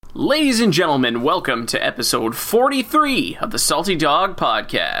Ladies and gentlemen, welcome to episode 43 of the Salty Dog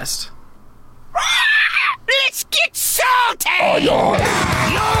Podcast. Let's get salty!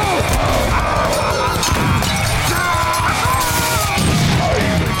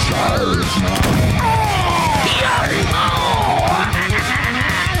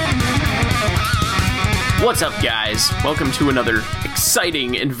 What's up, guys? Welcome to another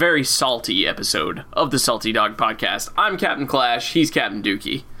exciting and very salty episode of the Salty Dog Podcast. I'm Captain Clash, he's Captain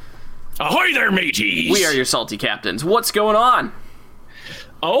Dookie. Ahoy there, mateys! We are your salty captains. What's going on?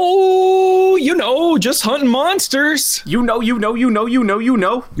 Oh, just hunting monsters. You know. You know.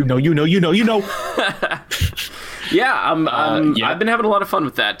 Yeah, I've been having a lot of fun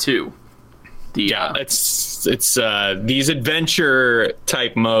with that too. It's these adventure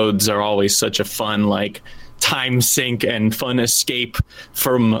type modes are always such a fun time sink and fun escape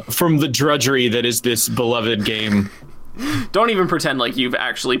from the drudgery that is this beloved game. Don't even pretend like you've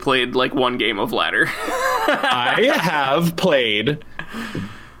actually played one game of ladder. I have played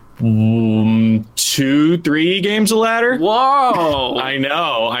 2-3 games of ladder. Whoa! I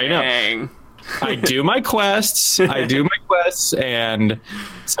know. Dang. I do my quests, and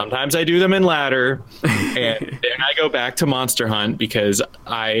sometimes I do them in ladder, and then I go back to Monster Hunt because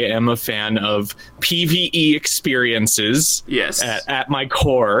I am a fan of PvE experiences. Yes. At my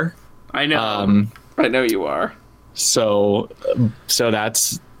core. I know. I know you are. So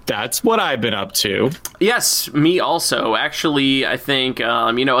that's what I've been up to. Yes, me also. Actually, I think,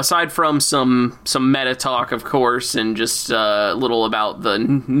 aside from some meta talk, of course, and just a little about the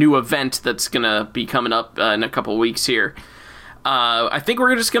new event that's going to be coming up in a couple weeks here, I think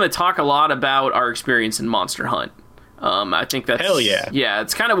we're just going to talk a lot about our experience in Monster Hunt. I think that's... Hell yeah. Yeah,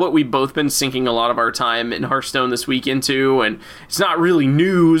 it's kind of what we've both been sinking a lot of our time in Hearthstone this week into, and it's not really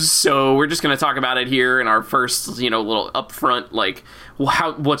news, so we're just going to talk about it here in our first, little upfront,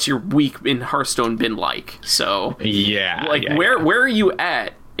 what's your week in Hearthstone been like? So... Yeah. Where are you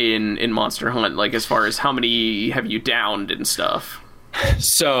at in Monster Hunt, as far as how many have you downed and stuff?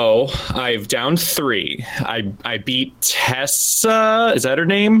 So I've downed 3. I beat Tessa. Is that her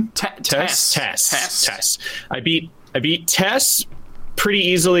name? Tess. I beat Tess pretty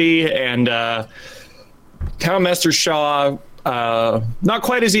easily, and Count Master Shaw not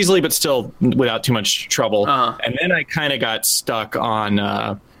quite as easily, but still without too much trouble. Uh-huh. And then I kind of got stuck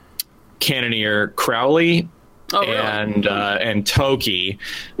on Cannoneer Crowley. Oh, really? And Toki.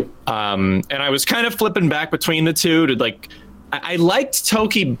 And I was kind of flipping back between the two to I liked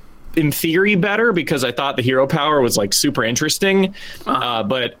Toki in theory better because I thought the hero power was super interesting. Uh-huh.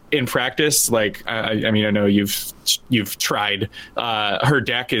 But in practice, I know you've tried, her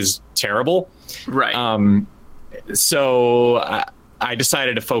deck is terrible. Right. So I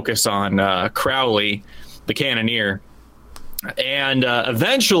decided to focus on Crowley, the Cannoneer. And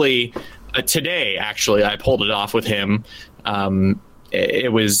eventually, today, actually, I pulled it off with him.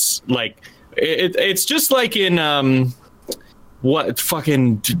 It was it's just like in... what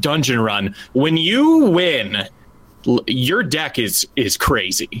fucking Dungeon Run, when you win, your deck is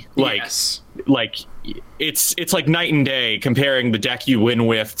crazy. Yes. It's like night and day comparing the deck you win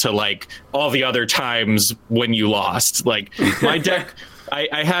with to all the other times when you lost. My deck,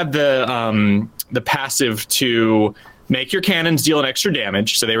 I had the passive to make your cannons deal an extra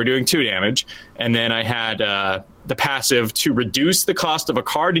damage, so they were doing 2 damage, and then I had the passive to reduce the cost of a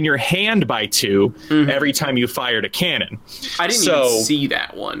card in your hand by 2 every time you fired a cannon. I didn't even see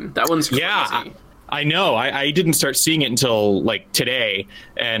that one. That one's crazy. Yeah, I know. I didn't start seeing it until today,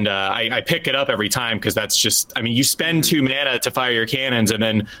 and I pick it up every time because that's just... you spend 2 mana to fire your cannons, and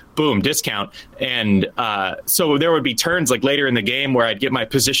then boom, discount. And so there would be turns later in the game where I'd get my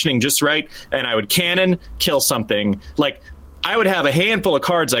positioning just right, and I would cannon, kill something. I would have a handful of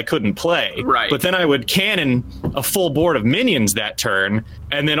cards I couldn't play, right? But then I would cannon a full board of minions that turn,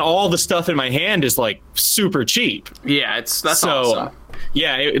 and then all the stuff in my hand is super cheap. Yeah, that's awesome.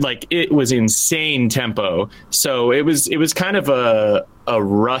 Yeah, it was insane tempo. So it was kind of a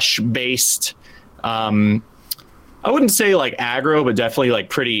rush based. I wouldn't say aggro, but definitely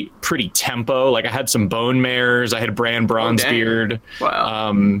pretty tempo. I had some bone mares. I had Bran Bronzebeard. Oh,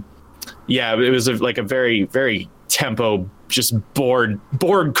 wow. Yeah, it was a very very tempo, just board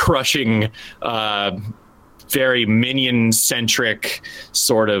crushing, very minion centric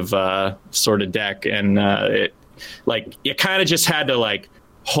sort of deck, and you kind of just had to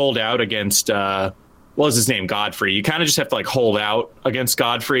hold out against what was his name, Godfrey. You kind of just have to hold out against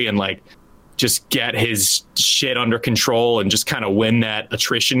Godfrey and just get his shit under control and just kind of win that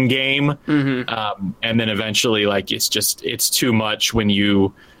attrition game. And then eventually it's too much when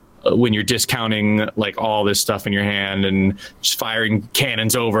you when you're discounting like all this stuff in your hand and just firing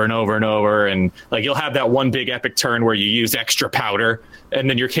cannons over and over and over, and like you'll have that one big epic turn where you use extra powder, and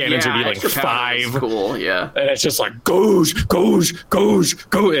then your cannons would be like 5. Cool, yeah. And it's just like go,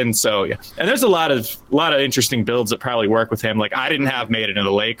 and so yeah. And there's a lot of interesting builds that probably work with him. Like I didn't have Maiden of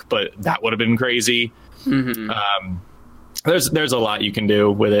the Lake, but that would have been crazy. There's a lot you can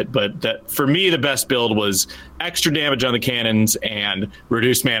do with it, but for me the best build was extra damage on the cannons and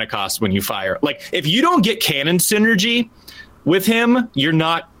reduced mana cost when you fire. Like if you don't get cannon synergy with him, you're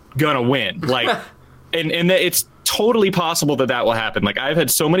not gonna win. Like and it's totally possible that will happen. Like I've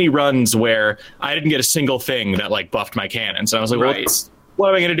had so many runs where I didn't get a single thing that like buffed my cannons, and I was like, right. what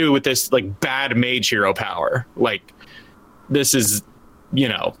am I gonna do with this like bad mage hero power? Like this is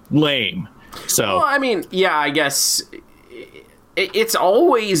lame. So well, I mean, yeah, I guess it's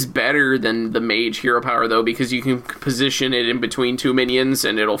always better than the mage hero power, though, because you can position it in between 2 minions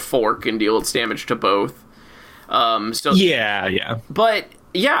and it'll fork and deal its damage to both. Yeah. But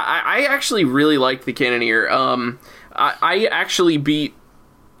yeah, I actually really liked the Cannoneer. I actually beat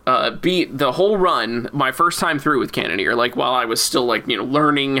the whole run my first time through with Cannoneer, like while I was still like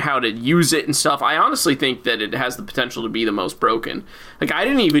learning how to use it and stuff. I honestly think that it has the potential to be the most broken. Like I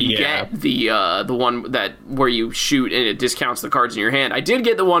didn't even get the one that where you shoot and it discounts the cards in your hand. I did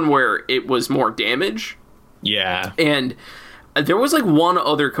get the one where it was more damage. Yeah. And there was like one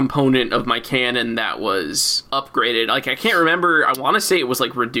other component of my cannon that was upgraded. Like I can't remember. I want to say it was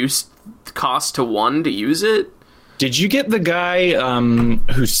like reduced cost to 1 to use it. Did you get the guy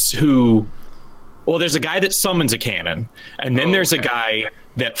who? Well, there's a guy that summons a cannon, and then there's a guy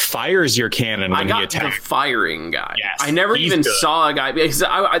that fires your cannon when he attacks. I got the firing guy. Yes, I never even saw a guy, because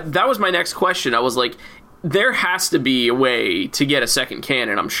that was my next question. I was like, there has to be a way to get a second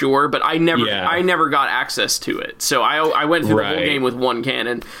cannon, I'm sure, but I never got access to it. So I went through the whole game with 1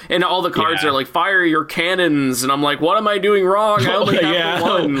 cannon, and all the cards are like, fire your cannons, and I'm like, what am I doing wrong? I only have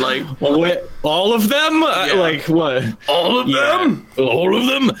 1. Like, all of them? Like what? All of them? All of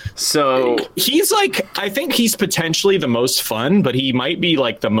them? So he's like, I think he's potentially the most fun, but he might be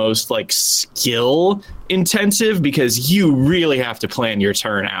like the most like skill intensive, because you really have to plan your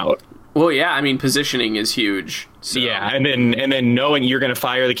turn out. Well, yeah, I mean, positioning is huge. So. Yeah, and then knowing you're going to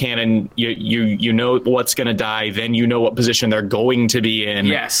fire the cannon, you know what's going to die, then you know what position they're going to be in.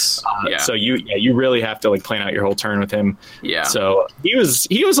 Yes. So you really have to like plan out your whole turn with him. Yeah. So he was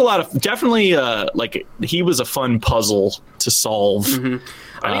a lot of definitely like he was a fun puzzle to solve.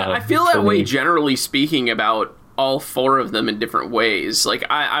 Mm-hmm. I mean, I feel that way generally speaking about all 4 of them in different ways. Like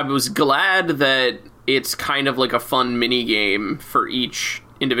I was glad that it's kind of like a fun mini game for each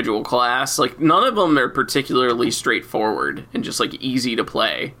individual class. Like none of them are particularly straightforward and just like easy to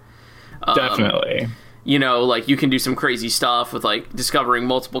play. Definitely. Like you can do some crazy stuff with like discovering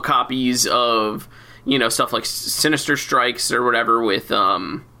multiple copies of stuff like Sinister Strikes or whatever with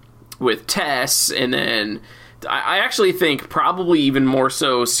Tess, and then I actually think probably even more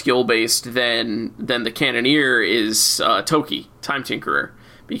so skill based than the Cannoneer is Toki, Time Tinkerer,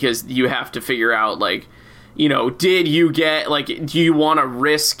 because you have to figure out like, did you get, like, do you want to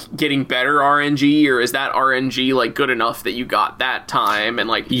risk getting better RNG, or is that RNG, like, good enough that you got that time? And,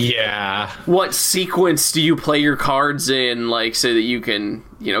 like, what sequence do you play your cards in, like, so that you can,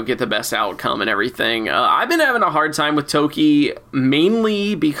 get the best outcome and everything? I've been having a hard time with Toki,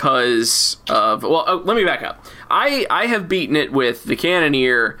 mainly because of, let me back up. I have beaten it with the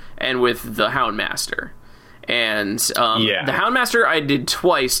Cannoneer and with the Houndmaster. And the Houndmaster I did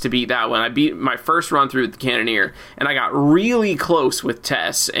twice to beat that one. I beat my first run through with the Cannoneer, and I got really close with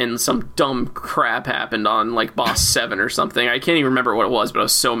Tess, and some dumb crap happened on like boss 7 or something. I can't even remember what it was, but I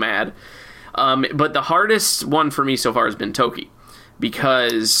was so mad. But the hardest one for me so far has been Toki,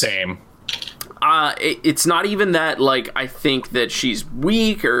 because same. It's not even that like I think that she's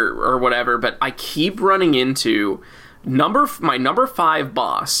weak or whatever, but I keep running into my number 5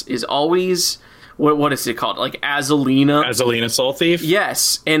 boss is always. What is it called? Like Azalina Soul Thief?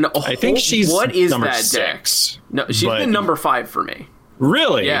 Yes. And I think she's what is number that 6. deck? No, she's been number 5 for me.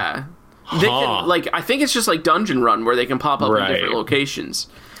 Really? Yeah. They can, like, I think it's just like Dungeon Run where they can pop up in different locations.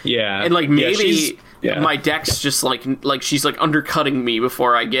 Yeah. And like maybe my deck's just like she's like undercutting me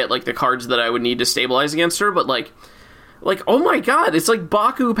before I get like the cards that I would need to stabilize against her, but like oh my god, it's like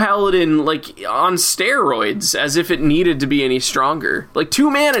Baku Paladin like on steroids, as if it needed to be any stronger. Like 2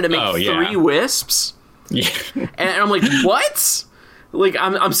 mana to make 3 wisps. Yeah. And I'm like, what? Like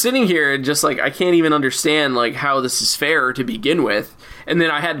I'm sitting here and just like I can't even understand like how this is fair to begin with. And then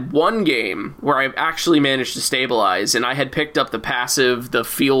I had one game where I actually managed to stabilize, and I had picked up the passive, the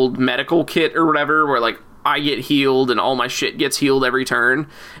field medical kit or whatever, where like I get healed and all my shit gets healed every turn.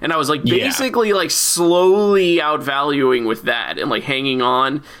 And I was like basically like slowly outvaluing with that and like hanging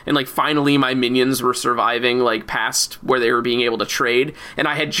on, and like finally my minions were surviving like past where they were being able to trade, and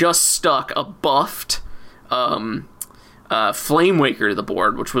I had just stuck a buffed Flamewaker to the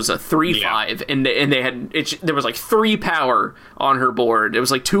board, which was a 3/5, and they had there was like 3 power on her board. It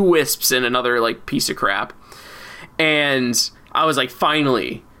was like 2 wisps and another like piece of crap. And I was like,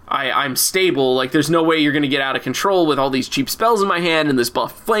 finally, I'm stable. Like, there's no way you're going to get out of control with all these cheap spells in my hand and this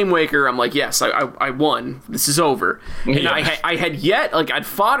buff Flamewaker. I'm like, yes, I won. This is over. And I had yet, like, I'd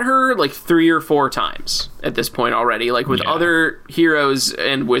fought her, like, 3 or 4 times at this point already, like, with other heroes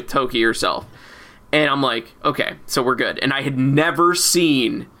and with Toki herself. And I'm like, okay, so we're good. And I had never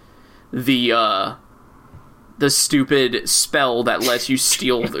seen the stupid spell that lets you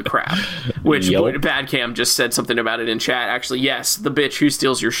steal the crap, which Badcam just said something about it in chat. Actually, yes, the bitch who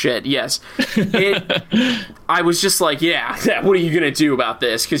steals your shit. Yes, I was just like, yeah, what are you gonna do about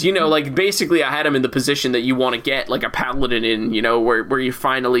this? Because, you know, like, basically I had him in the position that you want to get like a paladin in, you know, where you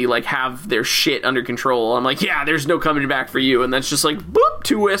finally like have their shit under control. I'm like, yeah, there's no coming back for you. And that's just like, boop,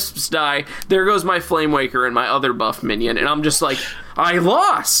 2 wisps die. There goes my Flamewaker and my other buff minion, and I'm just like, I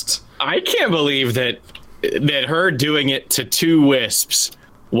lost. I can't believe that her doing it to 2 wisps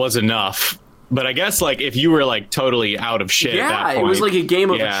was enough. But I guess, like, if you were like totally out of shit at that point, it was like a game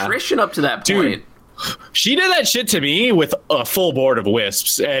of attrition up to that point. Dude, she did that shit to me with a full board of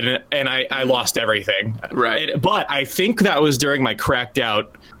wisps, and I lost everything. Right. But I think that was during my cracked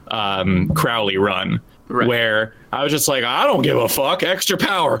out Crowley run. Right. Where I was just like, I don't give a fuck. Extra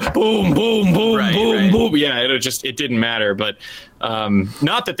power. Boom, boom, boom, boom. Yeah, it didn't matter. But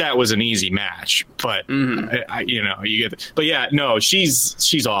not that was an easy match. But you know, you get. But yeah, no,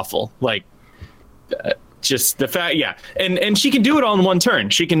 she's awful. Like, just the fact, and she can do it all in one turn.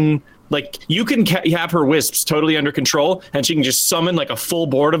 She can, like, you can have her wisps totally under control, and she can just summon like a full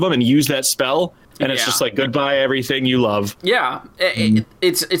board of them and use that spell. And it's just like, goodbye, everything you love. Yeah,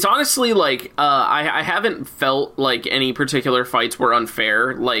 it's honestly like, I haven't felt like any particular fights were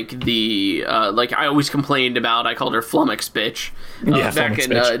unfair. Like like I always complained about, I called her Flummox bitch back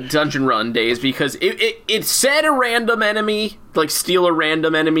in Dungeon Run days, because it said a random enemy, like steal a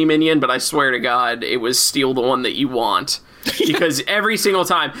random enemy minion, but I swear to God, it was steal the one that you want. Because every single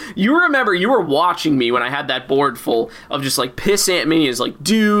time, you remember, you were watching me when I had that board full of just like pissant minions, like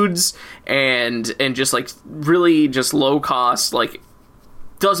dudes and just like really just low cost, like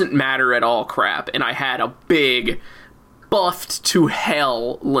doesn't matter at all crap, and I had a big buffed to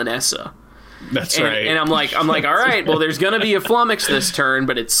hell Linessa. That's right. And I'm like, all right, well, there's gonna be a Flummox this turn,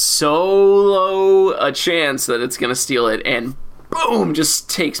 but it's so low a chance that it's gonna steal it, and boom, just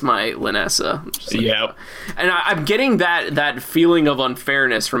takes my Linessa. Yep. And I'm getting that feeling of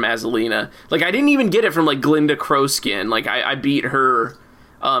unfairness from Azalina. Like, I didn't even get it from, like, Glinda Crowskin. Like, I beat her.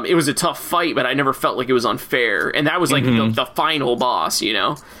 It was a tough fight, but I never felt like it was unfair. And that was, like, the final boss, you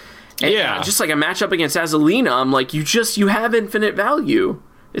know? And just, like, a matchup against Azalina, I'm like, you have infinite value.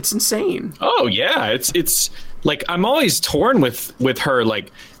 It's insane. Oh, yeah. It's like, I'm always torn with her, like,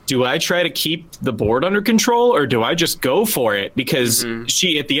 do I try to keep the board under control, or do I just go for it? Because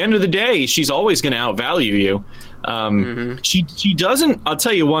she, at the end of the day, she's always going to outvalue you. She doesn't. I'll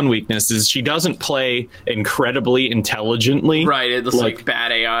tell you one weakness is she doesn't play incredibly intelligently. Right, it's like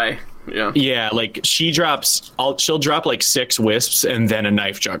bad AI. Yeah, like she'll drop like 6 wisps and then a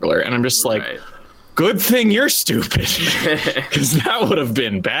knife juggler, and I'm just like, good thing you're stupid, because that would have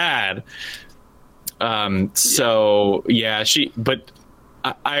been bad. So yeah, but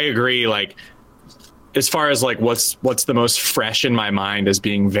I agree. Like, as far as like what's the most fresh in my mind as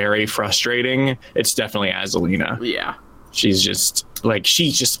being very frustrating, it's definitely Azalina. Yeah, she's just like, she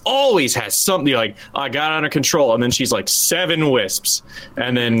just always has something like, I got under control, and then she's like 7 wisps,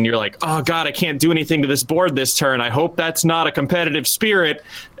 and then you're like, oh god, I can't do anything to this board this turn. I hope that's not a competitive spirit,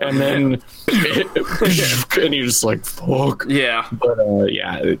 and then and you're just like, fuck. Yeah, but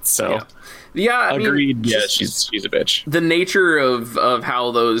it's so. Yeah, I agreed. mean, yeah, she's a bitch. The nature of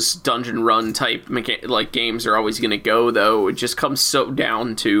how those dungeon run type like games are always going to go, though, it just comes so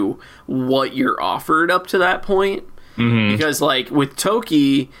down to what you're offered up to that point. Because like with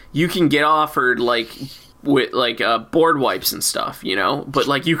Toki, you can get offered like with like board wipes and stuff, you know, but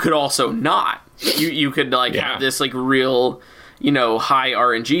like you could also not. You could like have this like real, you know, high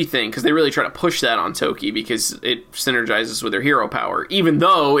RNG thing, because they really try to push that on Toki because it synergizes with their hero power, even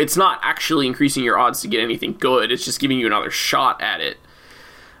though it's not actually increasing your odds to get anything good. It's just giving you another shot at it.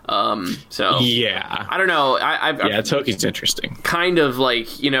 So yeah, I don't know. Yeah, Toki's interesting. Kind of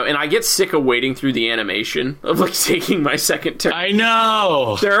like, and I get sick of waiting through the animation of like taking my second turn. I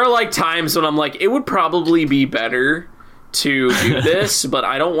know. There are like times when I'm like, it would probably be better to do this, but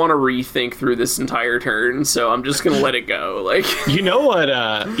I don't want to rethink through this entire turn, so I'm just gonna let it go. Like, you know what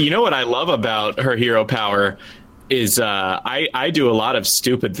I love about her hero power is I do a lot of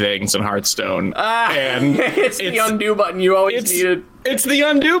stupid things in Hearthstone, and it's the undo button you always needed. It's the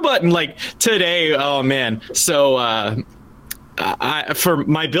undo button. Like today, oh man! So for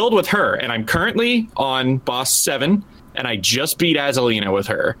my build with her, and I'm currently on boss 7, and I just beat Azalina with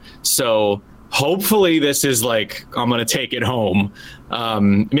her. So hopefully this is like I'm gonna take it home.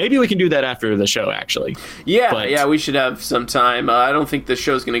 Maybe we can do that after the show, actually. Yeah, we should have some time. I don't think the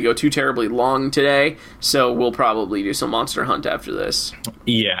show's gonna go too terribly long today, so we'll probably do some Monster Hunt after this.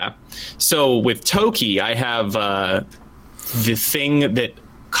 Yeah. So with Toki, I have the thing that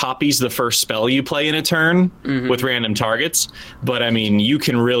copies the first spell you play in a turn with random targets. But I mean, you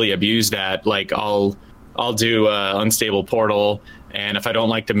can really abuse that. Like I'll do Unstable Portal, and if I don't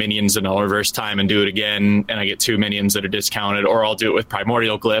like the minions, then I'll reverse time and do it again, and I get 2 minions that are discounted. Or I'll do it with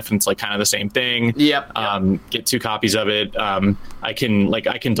Primordial Glyph, and it's like kind of the same thing. Yep. Get 2 copies of it. I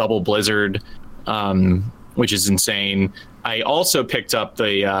can double Blizzard, which is insane. I also picked up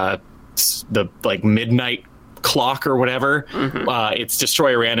the like Midnight Clock or whatever. It's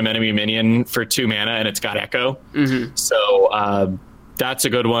destroy a random enemy minion for 2 mana, and it's got Echo. So that's a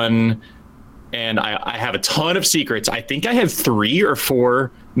good one. And I have a ton of secrets. I think I have 3 or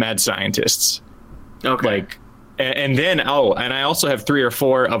 4 mad scientists. Okay. And then I also have 3 or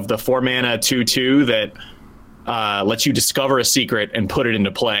 4 of the 4 mana 2/2 that lets you discover a secret and put it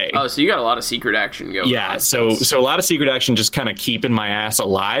into play. Oh, so you got a lot of secret action going. Yeah, so a lot of secret action, just kind of keeping my ass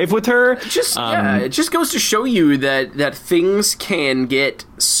alive with her. It just goes to show you that things can get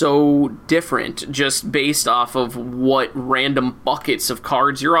so different just based off of what random buckets of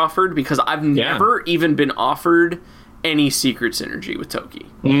cards you're offered, because I've never even been offered any secret synergy with Toki.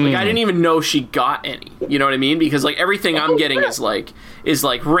 Like, I didn't even know she got any. You know what I mean? Because like everything I'm getting is like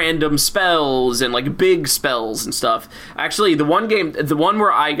random spells and like big spells and stuff. Actually, the one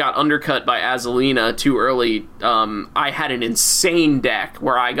where I got undercut by Azalina too early, I had an insane deck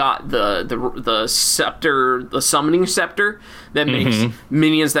where I got the scepter, the summoning scepter that makes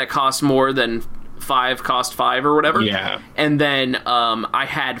minions that cost more than 5 cost 5 or whatever. Yeah. And then I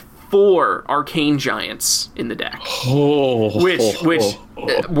had 4 arcane giants in the deck, which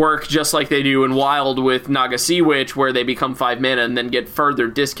work just like they do in Wild with Naga Sea Witch, where they become 5 mana and then get further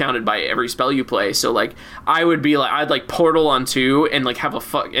discounted by every spell you play. So like I'd like portal on 2 and like have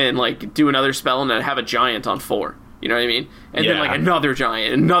and like do another spell and then have a giant on 4. You know what I mean? And then like another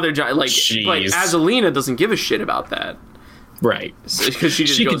giant. Like Azalina doesn't give a shit about that, right? Because she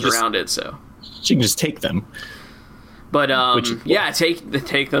just goes around it. So she can just take them. But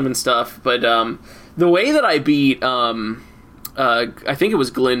take them and stuff. But the way that I beat, I think it was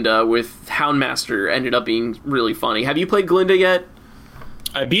Glinda with Houndmaster, ended up being really funny. Have you played Glinda yet?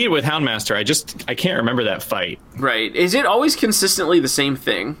 I beat it with Houndmaster. I can't remember that fight. Right? Is it always consistently the same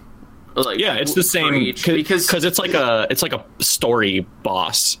thing? Like, yeah, it's the same because it's like a story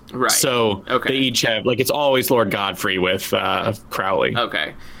boss. Right. So they each have it's always Lord Godfrey with Crowley.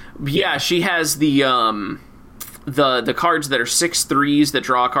 Okay. Yeah, she has the cards that are 6/3s that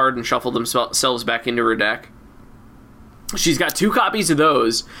draw a card and shuffle themselves back into her deck. She's got 2 copies of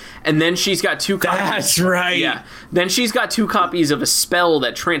those, and then she's got 2 copies. That's right. Yeah. Then she's got 2 copies of a spell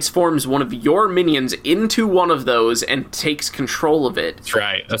that transforms one of your minions into one of those and takes control of it. That's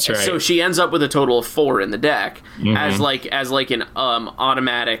right. That's right. So she ends up with a total of 4 in the deck as an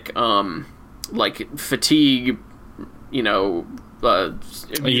automatic fatigue,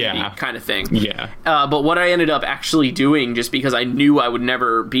 kind of thing. Yeah. But what I ended up actually doing, just because I knew I would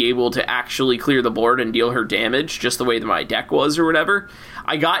never be able to actually clear the board and deal her damage, just the way that my deck was or whatever,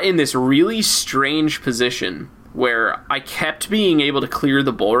 I got in this really strange position where I kept being able to clear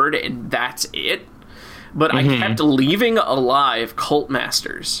the board and that's it. But I kept leaving alive Cult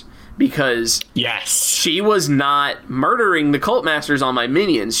Masters. Because she was not murdering the Cult Masters on my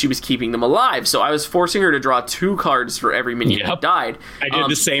minions. She was keeping them alive. So I was forcing her to draw 2 cards for every minion that died. I did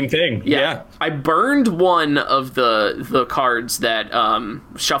the same thing. Yeah. I burned one of the cards that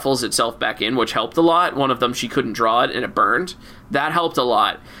shuffles itself back in, which helped a lot. One of them, she couldn't draw it, and it burned. That helped a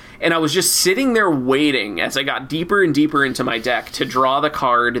lot. And I was just sitting there waiting as I got deeper and deeper into my deck to draw the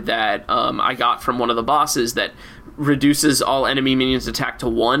card that I got from one of the bosses that reduces all enemy minions' attack to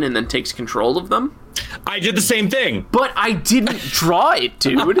 1 and then takes control of them. I did the same thing. But I didn't draw it,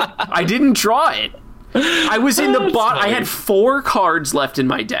 dude. I didn't draw it. I was in the I had 4 cards left in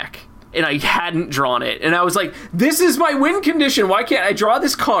my deck, and I hadn't drawn it. And I was like, this is my win condition. Why can't I draw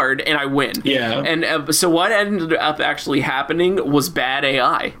this card and I win? Yeah. And so what ended up actually happening was bad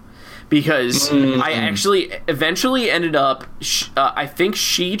AI. Because I actually eventually ended up, I think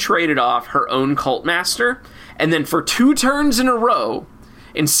she traded off her own Cult Master. And then for 2 turns in a row,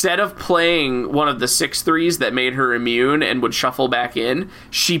 instead of playing one of the 6/3s that made her immune and would shuffle back in,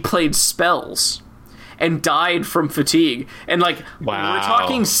 she played spells and died from fatigue. And like, wow. We're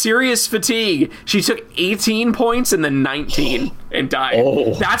talking serious fatigue. She took 18 points and then 19 and died.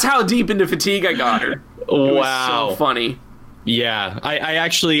 Oh. That's how deep into fatigue I got her. It was so funny. Yeah,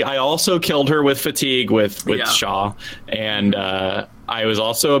 I also killed her with fatigue with Shaw, and I was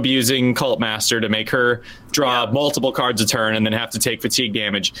also abusing Cult Master to make her draw multiple cards a turn and then have to take fatigue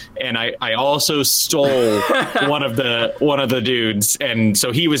damage. And I also stole one of the dudes, and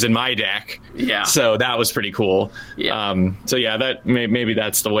so he was in my deck. Yeah. So that was pretty cool. Yeah. So yeah, that maybe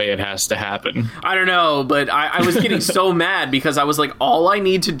that's the way it has to happen. I don't know, but I was getting so mad because I was like, all I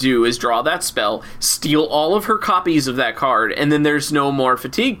need to do is draw that spell, steal all of her copies of that card, and then there's no more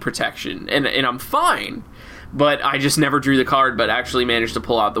fatigue protection, and I'm fine. But I just never drew the card, but actually managed to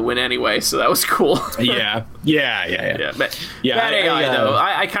pull out the win anyway, so that was cool. Yeah. Bad AI, though.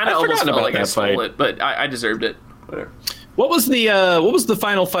 I kind of almost felt like I stole it, but I deserved it. Whatever. What was the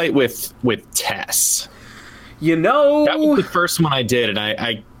final fight with Tess? You know, that was the first one I did,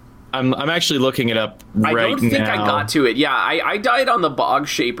 and I'm actually looking it up right now. I don't think I got to it. Yeah, I died on the Bog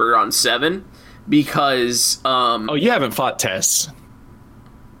Shaper on 7 because oh, you haven't fought Tess.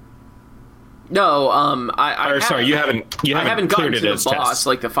 No, you haven't gotten to the boss, Tess.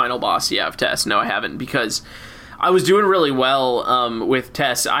 like the final boss, of Tess. No, I haven't, because I was doing really well with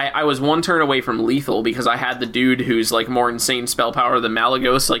Tess. I was 1 turn away from lethal because I had the dude who's like more insane spell power than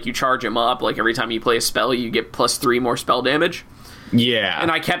Malygos. Like, you charge him up, like every time you play a spell, you get +3 more spell damage. Yeah. And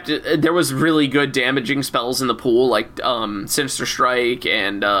I kept it. There was really good damaging spells in the pool, like Sinister Strike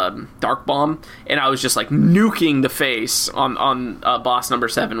and Dark Bomb, and I was just like nuking the face on boss number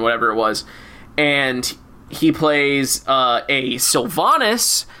 7, whatever it was. And he plays a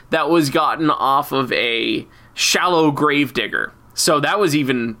Sylvanas that was gotten off of a Shallow Gravedigger. So that was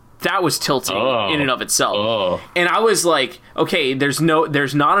tilting in and of itself. And I was like, okay, there's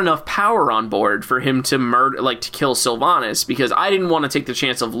not enough power on board for him to to kill Sylvanas, because I didn't want to take the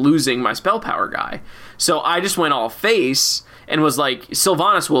chance of losing my spell power guy. So I just went all face and was like,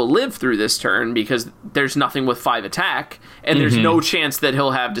 Sylvanas will live through this turn because there's nothing with 5 attack, and there's no chance that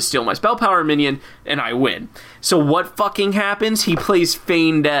he'll have to steal my spell power minion, and I win. So what fucking happens? He plays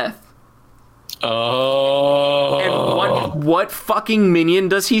Feign Death. Oh. And what fucking minion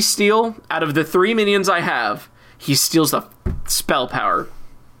does he steal? Out of the 3 minions I have, he steals the spell power,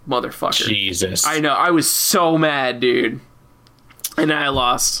 motherfucker. Jesus. I know. I was so mad, dude. And I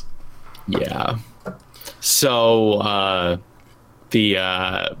lost. Yeah. So,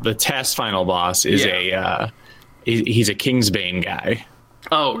 the Tess final boss is he's a Kingsbane guy.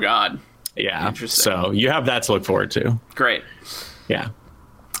 Oh, God. Yeah. Interesting. So you have that to look forward to. Great. Yeah.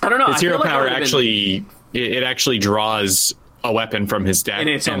 I don't know. His hero power actually draws a weapon from his deck, and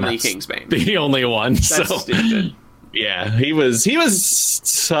it's only Kingsbane. The only one. That's stupid. Yeah, he was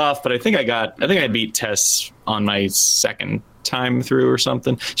tough, but I think I beat Tess on my 2nd time through or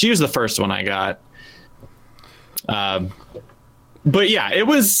something. She was the first one I got. But yeah,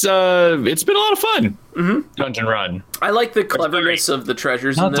 it's been a lot of fun. Mm-hmm. Dungeon Run. I like the cleverness of the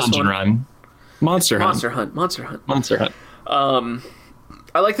treasures in this Dungeon one. Run. Monster Hunt. Monster Hunt.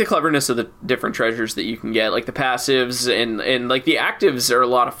 I like the cleverness of the different treasures that you can get, like the passives and like the actives are a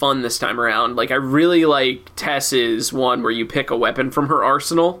lot of fun this time around. Like, I really like Tess's one where you pick a weapon from her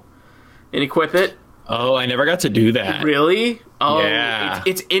arsenal and equip it. Oh, I never got to do that. Really? Oh, yeah.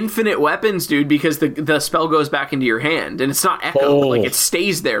 It's infinite weapons, dude, because the spell goes back into your hand, and it's not echo. Oh. Like, it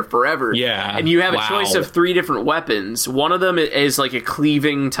stays there forever. Yeah. And you have a choice of 3 different weapons. One of them is like a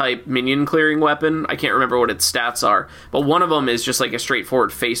cleaving type minion clearing weapon. I can't remember what its stats are, but one of them is just like a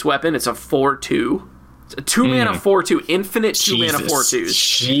straightforward face weapon. It's a 4/2. It's a 2-mana 4/2, infinite 2-mana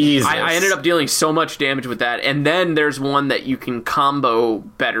 4/2s. Jesus. I ended up dealing so much damage with that. And then there's one that you can combo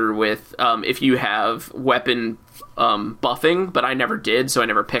better with if you have weapon buffing, but I never did, so I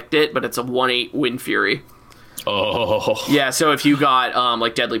never picked it. But it's a 1/8 Wind Fury. Oh. Yeah, so if you got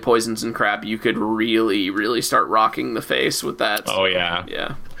like deadly poisons and crap, you could really, really start rocking the face with that. Oh, yeah.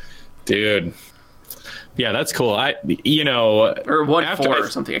 Yeah. Dude. Yeah, that's cool. Or 1/4 or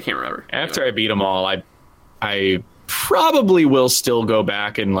something, I can't remember. After I beat them all, I probably will still go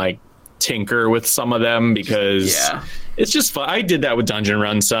back and like tinker with some of them because it's just fun. I did that with Dungeon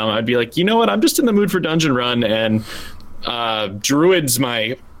Run some. I'd be like, you know what? I'm just in the mood for Dungeon Run, and Druid's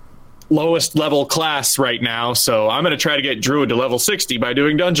my lowest level class right now, so I'm going to try to get Druid to level 60 by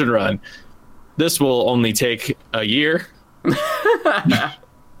doing Dungeon Run. This will only take a year because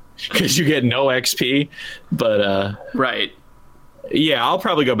you get no XP, but right. Yeah, I'll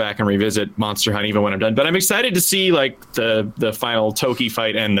probably go back and revisit Monster Hunt even when I'm done. But I'm excited to see like the final Toki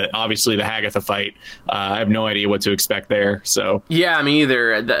fight and obviously the Hagatha fight. I have no idea what to expect there. So yeah, me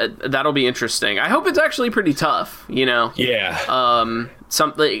either. That'll be interesting. I hope it's actually pretty tough. You know. Yeah.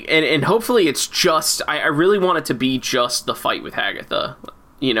 Something and hopefully it's just. I really want it to be just the fight with Hagatha.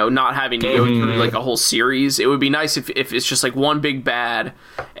 You know, not having to go through like a whole series. It would be nice if it's just like one big bad,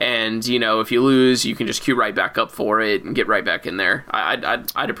 and you know, if you lose, you can just queue right back up for it and get right back in there.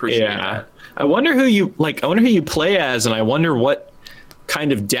 I'd appreciate that. I wonder who you play as, and I wonder what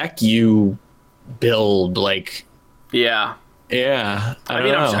kind of deck you build. Like, yeah.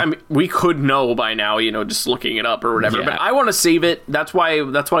 I mean, we could know by now, you know, just looking it up or whatever. Yeah. But I want to save it. That's why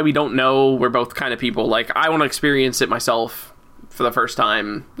we don't know. We're both kind of people like I want to experience it myself for the first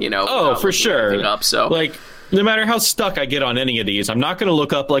time, you know. Oh, for sure. Up, so like, no matter how stuck I get on any of these, I'm not going to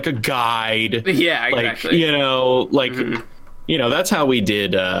look up like a guide. Yeah, exactly. Like, you know, like, you know, that's how we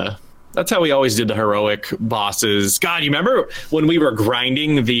did. That's how we always did the heroic bosses. God, you remember when we were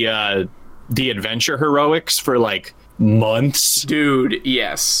grinding the adventure heroics for like months? Dude,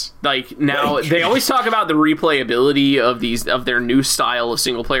 yes. Like now they always talk about the replayability of their new style of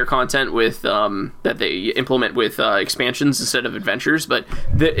single player content with that they implement with expansions instead of adventures, but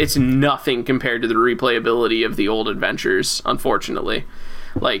it's nothing compared to the replayability of the old adventures, unfortunately.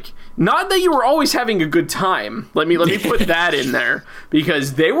 Like, not that you were always having a good time. Let me put that in there,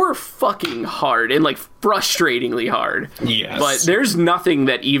 because they were fucking hard and like frustratingly hard. Yes. But there's nothing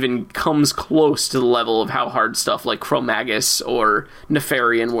that even comes close to the level of how hard stuff like Chromagus or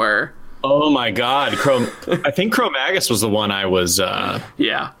Nefarian were. Oh my God, I think Chromagus was the one I was.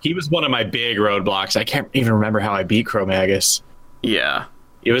 Yeah. He was one of my big roadblocks. I can't even remember how I beat Chromagus. Yeah.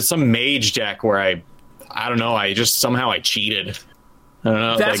 It was some mage deck where I don't know. I just somehow I cheated. I don't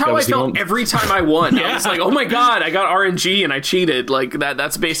know. That's like, how I felt every time I won. I was like, oh my God, I got RNG and I cheated. Like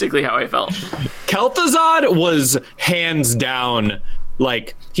that's basically how I felt. Kel'Thuzad was hands down,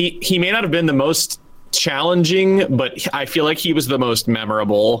 like he may not have been the most challenging, but I feel like he was the most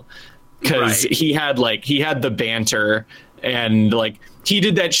memorable because he had the banter, and like he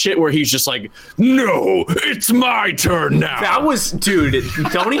did that shit where he's just like, no, it's my turn now. That was, dude,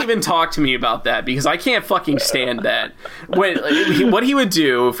 don't even talk to me about that, because I can't fucking stand that. What he would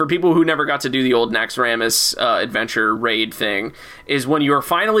do, for people who never got to do the old Naxxramas adventure raid thing, is when you were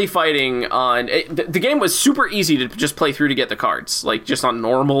finally fighting on... The game was super easy to just play through to get the cards, like just on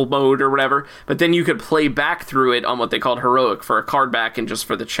normal mode or whatever, but then you could play back through it on what they called heroic for a card back and just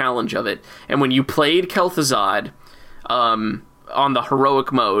for the challenge of it. And when you played Kel'Thuzad... on the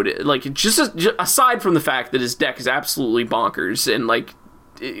heroic mode, like just aside from the fact that his deck is absolutely bonkers and like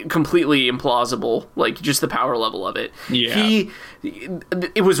completely implausible, like just the power level of it. Yeah.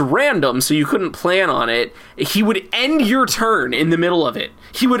 It was random, so you couldn't plan on it. He would end your turn in the middle of it.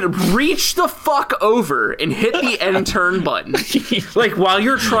 He would reach the fuck over and hit the end turn button, like while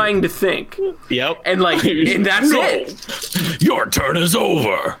you're trying to think. Yep. And like, and that's it. Your turn is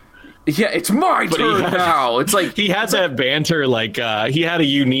over. Yeah, it's my turn now. It's like he had that banter. Like he had a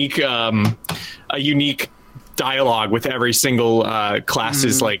unique dialogue with every single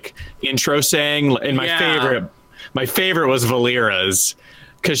class's like intro saying. And my favorite was Valera's,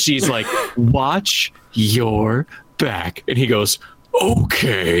 because she's like, "Watch your back," and he goes,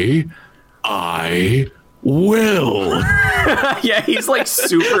 "Okay, I will." Yeah, he's like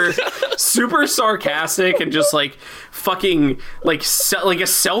super sarcastic and just like fucking like like a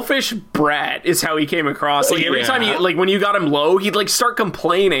selfish brat is how he came across. Like every time when you got him low, he'd like start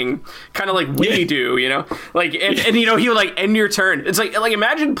complaining, kind of like we do, you know, like and you know, he would like end your turn. It's like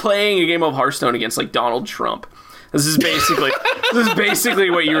imagine playing a game of Hearthstone against like Donald Trump. This is basically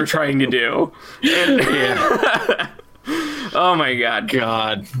what you were trying to do. And, oh my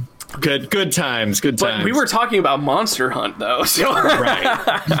God. Good times. But we were talking about Monster Hunt, though. So.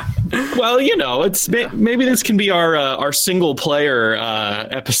 Right. Well, you know, it's maybe this can be our single player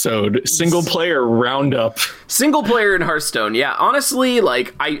episode, single player roundup. Single player in Hearthstone. Yeah, honestly,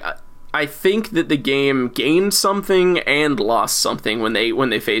 like I think that the game gained something and lost something when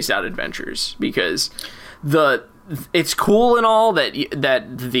they phased out adventures, because it's cool and all that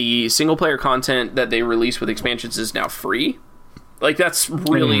the single player content that they release with expansions is now free. Like, that's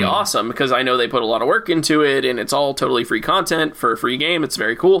really awesome, because I know they put a lot of work into it, and it's all totally free content for a free game. It's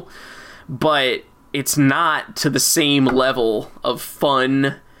very cool. but it's not to the same level of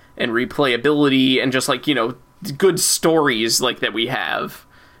fun and replayability and just like, you know, good stories like that we have.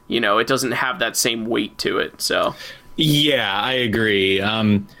 You know, it doesn't have that same weight to it. So yeah, I agree.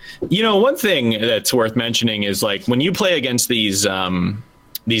 You know, one thing that's worth mentioning is like when you play against these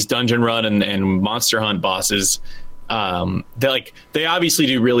dungeon run and monster hunt bosses, they obviously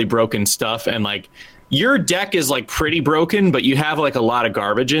do really broken stuff, and like your deck is like pretty broken, but you have like a lot of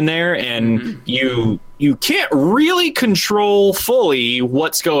garbage in there, and you can't really control fully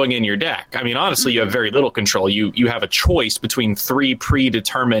what's going in your deck. I mean, honestly, you have very little control. You have a choice between 3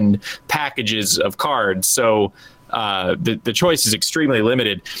 predetermined packages of cards, so the choice is extremely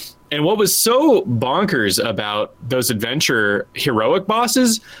limited. And what was so bonkers about those adventure heroic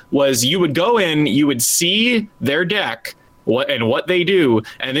bosses was you would go in, you would see their deck, what they do,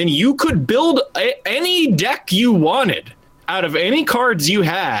 and then you could build any deck you wanted out of any cards you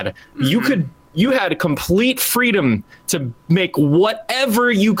had. You had complete freedom to make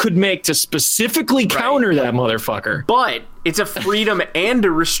whatever you could make to specifically counter that motherfucker. But it's a freedom and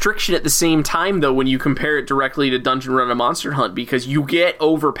a restriction at the same time, though, when you compare it directly to Dungeon Run and Monster Hunt, because you get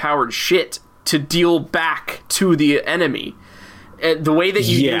overpowered shit to deal back to the enemy. The way that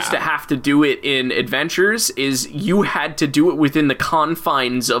you used to have to do it in Adventures is you had to do it within the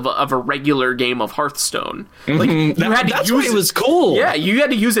confines of a regular game of Hearthstone. Like, that's why it was cool. Yeah, you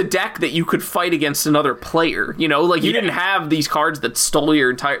had to use a deck that you could fight against another player. You know, like you didn't have these cards that stole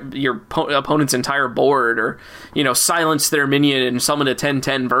your opponent's entire board, or, you know, silenced their minion and summoned a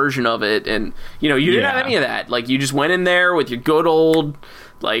 10/10 version of it. And, you know, you didn't have any of that. Like, you just went in there with your good old...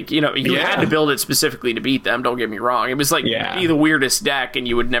 Like, you know, you had to build it specifically to beat them, don't get me wrong. It was like be the weirdest deck, and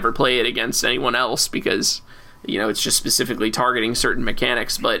you would never play it against anyone else because, you know, it's just specifically targeting certain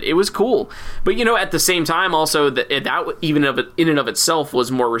mechanics. But it was cool. But, you know, at the same time, also, that even in and of itself was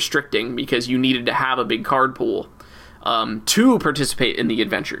more restricting because you needed to have a big card pool to participate in the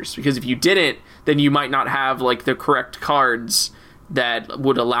adventures. Because if you didn't, then you might not have, like, the correct cards that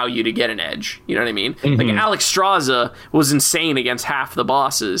would allow you to get an edge. You know what I mean? Like, Alexstrasza was insane against half the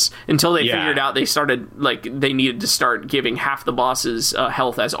bosses until they figured out they needed to start giving half the bosses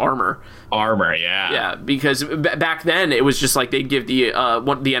health as armor. Yeah, because back then it was just like they'd give the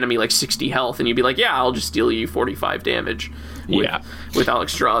enemy like 60 health, and you'd be like, yeah, I'll just deal you 45 damage with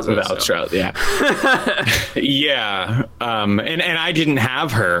Alexstrasza. Yeah. And I didn't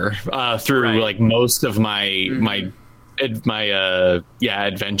have her through like most of my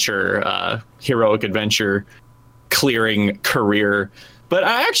adventure, heroic adventure clearing career. But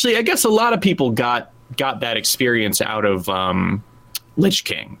I guess a lot of people got that experience out of Lich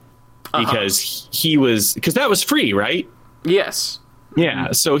King because because that was free, right? Yes.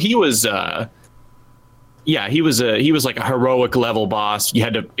 Yeah. So he was he was like a heroic level boss.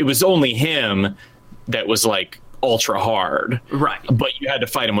 It was only him that was like ultra hard, right? But you had to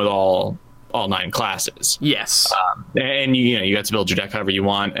fight him with all 9 classes. Yes. And you got to build your deck however you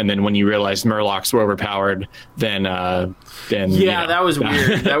want. And then when you realized Murlocs were overpowered, then that was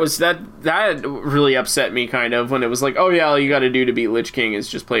weird. that really upset me kind of when it was like, oh yeah, all you got to do to beat Lich King is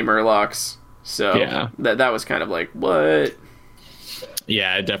just play Murlocs. So that was kind of like, what?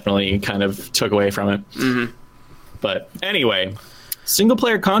 Yeah, it definitely kind of took away from it. But anyway, single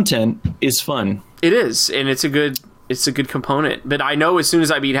player content is fun. It is, and it's a good component. But I know as soon as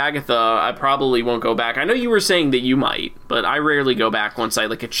I beat Hagatha, I probably won't go back. I know you were saying that you might, but I rarely go back once I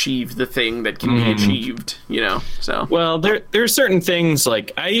like achieve the thing that can be achieved, you know. So well, there are certain things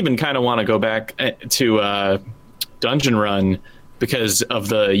like I even kind of want to go back to Dungeon Run because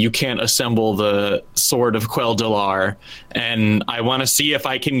of you can't assemble the Sword of Quel'Dalar, and I want to see if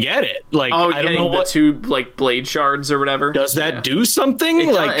I can get it. Like, I don't know what 2 like blade shards or whatever. Does that do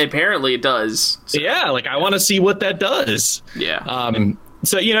something? Apparently it does. So. Yeah, like I want to see what that does. Yeah.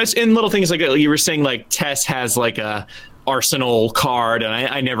 So it's in little things like you were saying, like Tess has like a Arsenal card, and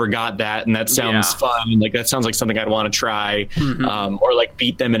I never got that, and that sounds fun. Like that sounds like something I'd want to try, or like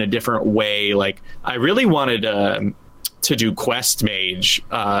beat them in a different way. Like I really wanted to do Quest Mage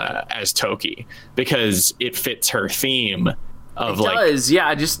as Toki because it fits her theme of it does. Yeah,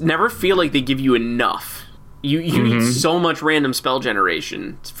 I just never feel like they give you enough. You need so much random spell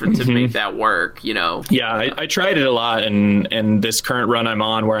generation to make that work, you know. Yeah, I tried it a lot, and this current run I'm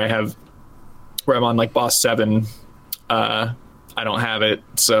on where I'm on like boss 7, I don't have it,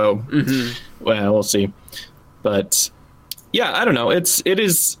 so well, we'll see. But yeah, I don't know. It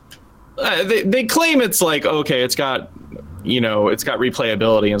is. They claim it's like, okay, it's got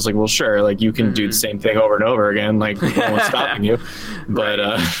replayability, and it's like, well, sure, like you can do the same thing over and over again, like no one's stopping you. But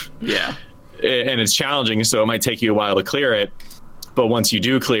and it's challenging, so it might take you a while to clear it. But once you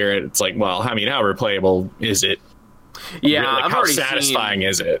do clear it, it's like, well, I mean, how replayable is it? Yeah, Like, I've how already satisfying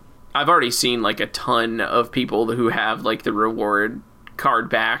is it? I've already seen like a ton of people who have like the reward card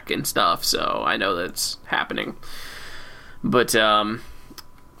back and stuff, so I know that's happening. But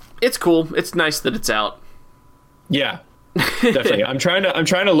it's cool. It's nice that it's out. Yeah, definitely. I'm trying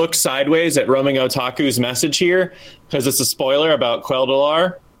to look sideways at Roaming Otaku's message here because it's a spoiler about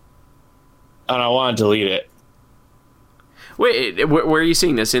Quel'Dalar, and I want to delete it. Wait, where are you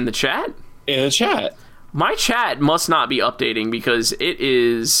seeing this? In the chat? In the chat. My chat must not be updating because it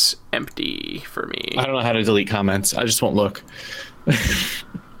is empty for me. I don't know how to delete comments. I just won't look.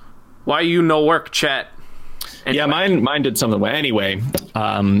 Why you no work, chat? Anyway. Yeah, mine did something. Anyway,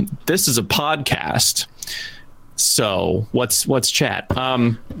 this is a podcast. So what's chat?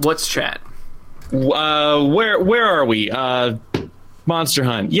 What's chat? Where are we? Monster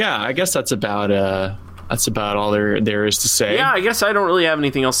Hunt. Yeah, I guess that's about all there is to say. Yeah, I guess I don't really have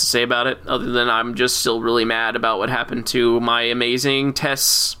anything else to say about it other than I'm just still really mad about what happened to my amazing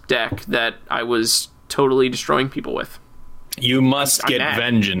Tess deck that I was totally destroying people with. You must get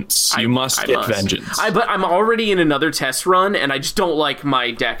vengeance. You must get vengeance. But I'm already in another test run, and I just don't like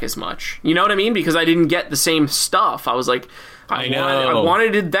my deck as much. You know what I mean? Because I didn't get the same stuff. I was like, I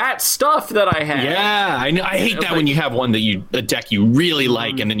wanted that stuff that I had. Yeah, I know. I hate that when you have a deck you really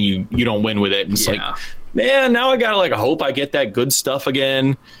like, and then you don't win with it. And it's like, man, now I gotta hope I get that good stuff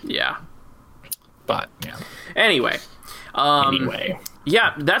again. Yeah. But yeah. Anyway.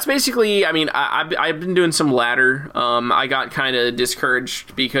 Yeah, that's basically, I mean, I've been doing some ladder. I got kind of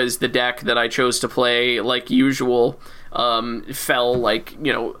discouraged because the deck that I chose to play, like usual, fell like,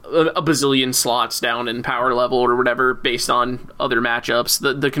 a bazillion slots down in power level or whatever based on other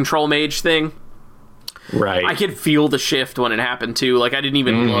matchups. The control mage thing. Right. I could feel the shift when it happened too. Like, I didn't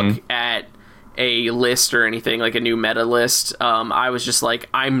even look at a list or anything, like a new meta list. I was just like,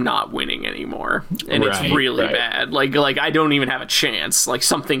 I'm not winning anymore, and it's really bad. Like I don't even have a chance. Like,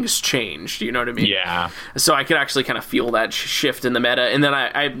 something's changed. You know what I mean? Yeah. So I could actually kind of feel that shift in the meta, and then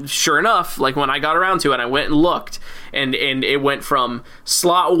I sure enough, like when I got around to it, I went and looked, and it went from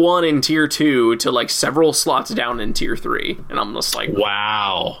slot 1 in tier 2 to like several slots down in tier 3, and I'm just like,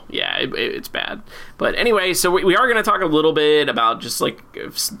 wow. Yeah, it's bad. But anyway, so we are going to talk a little bit about just like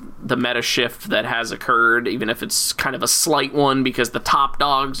the meta shift that has occurred, even if it's kind of a slight one, because the top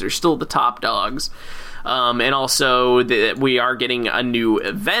dogs are still the top dogs. And also we are getting a new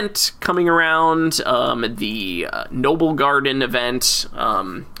event coming around, the Noble Garden event,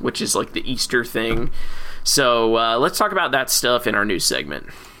 which is like the Easter thing. So let's talk about that stuff in our news segment.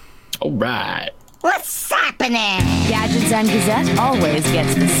 All right. What's happening? Gadgets and Gazette always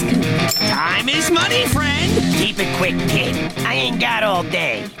gets the scoop. Time is money, friend. Keep it quick, kid. I ain't got all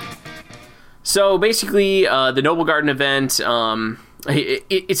day. So basically, the Noble Garden event,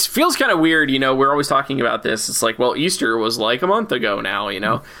 it feels kind of weird, we're always talking about this. It's like, well, Easter was like a month ago now,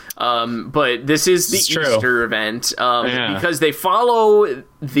 but this is the Easter event, because they follow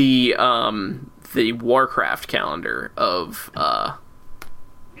the Warcraft calendar of,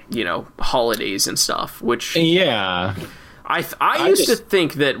 holidays and stuff, which... Yeah. I used to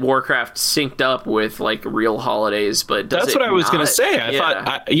think that Warcraft synced up with like real holidays, but that's what I was going to say.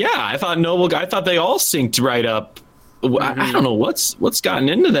 I thought Noble. I thought they all synced right up. I don't know what's gotten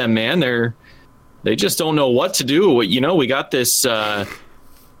into them, man. They just don't know what to do. We got this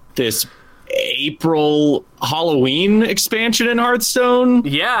April Halloween expansion in Hearthstone.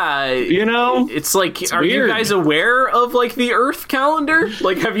 Yeah, it's like, it's are weird. You guys aware of like the Earth calendar?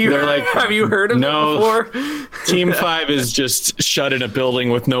 Like, have you heard of it before? Team 5 is just shut in a building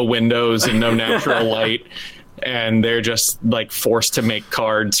with no windows and no natural light, and they're just like forced to make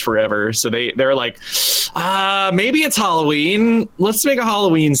cards forever. So they're like, maybe it's Halloween. Let's make a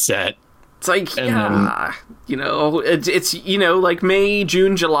Halloween set. It's like, it's like May,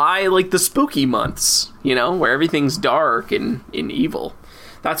 June, July, like the spooky months, where everything's dark and evil.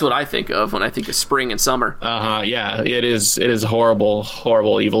 That's what I think of when I think of spring and summer. Yeah, it is horrible,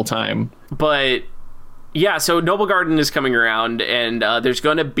 horrible, evil time. But yeah, so Noble Garden is coming around, and there's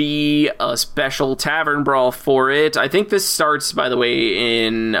going to be a special tavern brawl for it. I think this starts, by the way,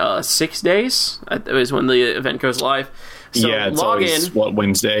 in 6 days. Is when the event goes live. So yeah, it's always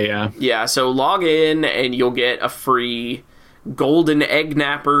Wednesday, yeah. Yeah, so log in and you'll get a free golden egg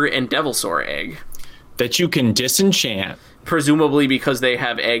napper and devilsaur egg. That you can disenchant. Presumably because they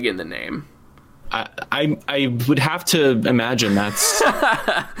have egg in the name. I would have to imagine that's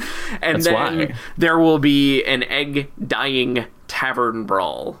and that's then why. There will be an egg dying tavern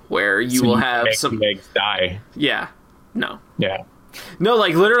brawl where you will have some eggs die. Yeah. No. Yeah. No,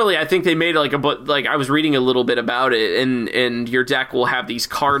 like literally, I think they made like I was reading a little bit about it, and your deck will have these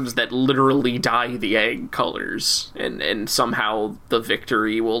cards that literally dye the egg colors, and somehow the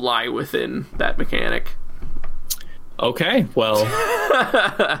victory will lie within that mechanic. Okay, well,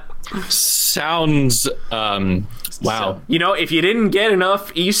 sounds wow. So, if you didn't get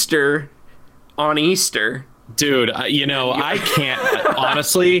enough Easter on Easter. Dude, I can't,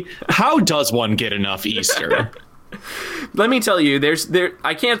 honestly, how does one get enough Easter? Let me tell you,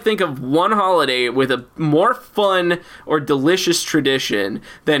 I can't think of one holiday with a more fun or delicious tradition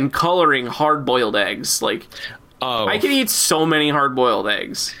than coloring hard-boiled eggs. Like, I can eat so many hard-boiled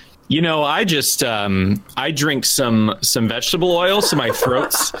eggs. I just I drink some vegetable oil, so my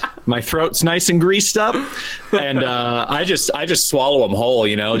throat's nice and greased up, and I just swallow them whole.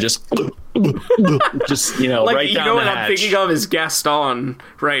 Just like, right down what the I'm hatch. thinking of is Gaston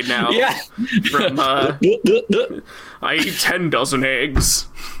right now. Yeah, from I eat 10 dozen eggs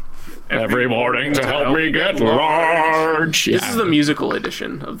every morning to help me get large. This is the musical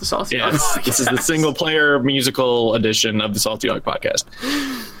edition of the Salty Dog Podcast. This is the single player musical edition of the Salty Dog Podcast.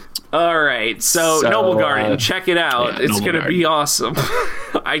 All right, so Noble Garden, check it out. Yeah, it's going to be awesome,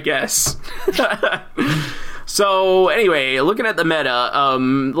 I guess. So anyway, looking at the meta,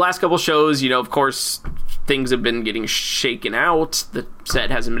 last couple shows, of course, things have been getting shaken out. The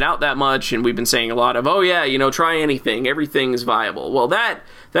set hasn't been out that much, and we've been saying a lot of, try anything, everything's viable. Well, that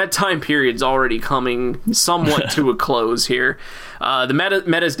time period's already coming somewhat to a close here. The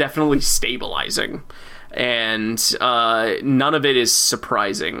meta is definitely stabilizing, and none of it is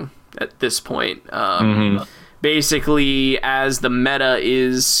surprising at this point. Basically, as the meta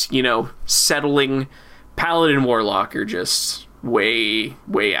is, settling, Paladin Warlock are just way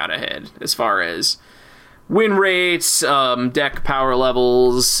out ahead as far as win rates, deck power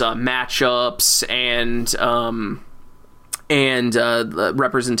levels, matchups, and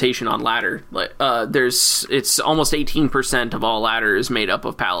representation on ladder. It's almost 18% of all ladder is made up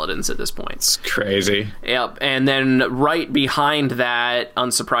of paladins at this point. It's crazy. Yep. And then right behind that,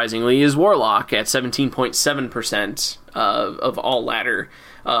 unsurprisingly, is Warlock at 17.7% of all ladder.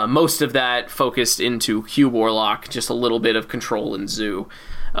 Most of that focused into Cube Warlock, just a little bit of Control and Zoo.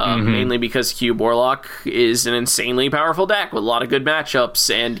 Mainly because Cube Warlock is an insanely powerful deck with a lot of good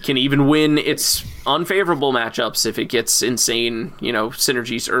matchups and can even win its unfavorable matchups if it gets insane,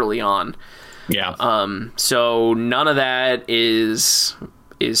 synergies early on. Yeah. So none of that is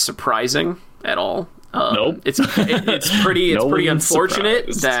surprising at all. Nope. It's pretty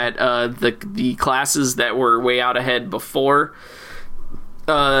unfortunate that the classes that were way out ahead before.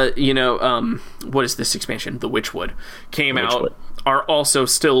 What is this expansion? The Witchwood came out. Are also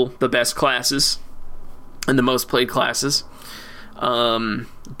still the best classes and the most played classes.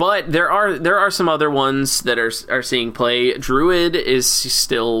 But there are some other ones that are seeing play. Druid is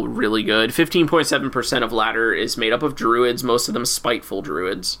still really good. 15.7% of ladder is made up of druids, most of them spiteful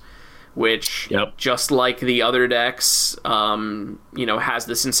druids, which just like the other decks, has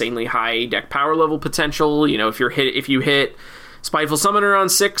this insanely high deck power level potential. If you hit Spiteful Summoner on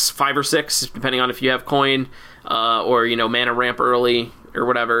 5 or 6, depending on if you have coin, or mana ramp early or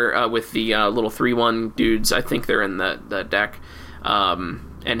whatever, with the little 3/1 dudes. I think they're in the deck,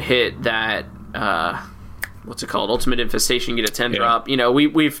 and hit that what's it called? Ultimate Infestation, get a 10 drop.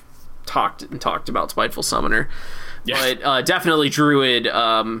 We've talked about Spiteful Summoner, but definitely Druid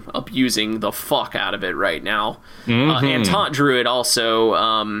abusing the fuck out of it right now. And Taunt Druid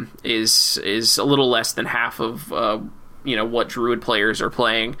also is a little less than half of what Druid players are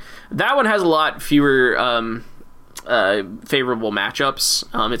playing. That one has a lot fewer favorable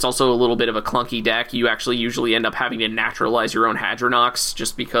matchups. It's also a little bit of a clunky deck. You actually usually end up having to naturalize your own Hadronox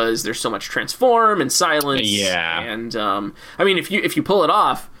just because there's so much transform and silence. Yeah. And if you pull it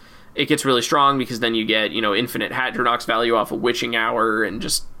off, it gets really strong because then you get infinite Hadronox value off of Witching Hour and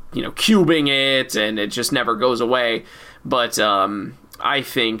just cubing it, and it just never goes away. But I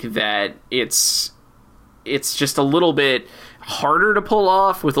think that it's just a little bit harder to pull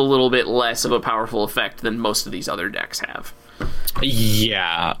off with a little bit less of a powerful effect than most of these other decks have.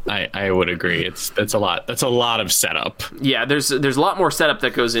 Yeah, I would agree. That's a lot of setup. Yeah, there's a lot more setup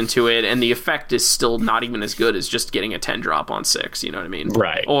that goes into it, and the effect is still not even as good as just getting a 10 drop on 6. You know what I mean?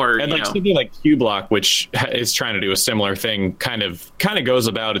 Right. Or something like Q-Block, which is trying to do a similar thing, kind of goes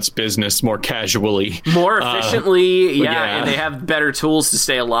about its business more casually, more efficiently. Yeah, and they have better tools to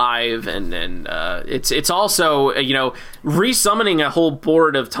stay alive, and it's also resummoning a whole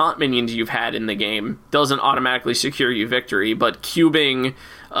board of taunt minions you've had in the game doesn't automatically secure you victory, but cubing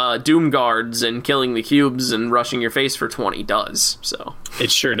Doom Guards and killing the cubes and rushing your face for 20 does. So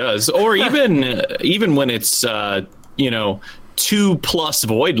it sure does. Or even when it's 2+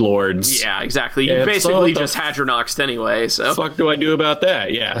 Void Lords. Yeah, exactly. You basically just Hadronoxed anyway. So the fuck do I do about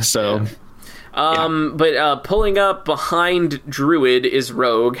that? Yeah. So. But pulling up behind Druid is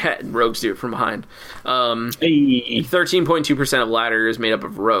Rogue. Rogues do it from behind. 13.2% of ladder is made up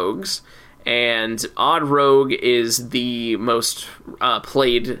of rogues. And Odd Rogue is the most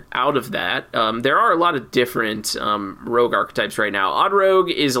played out of that. There are a lot of different rogue archetypes right now. Odd Rogue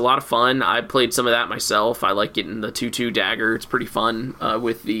is a lot of fun. I played some of that myself. I like getting the 2/2 dagger. It's pretty fun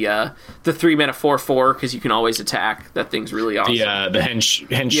with the 3-mana 4/4 because you can always attack. That thing's really awesome. The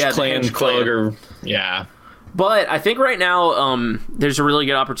hench clan clogger. Yeah. But I think right now there's a really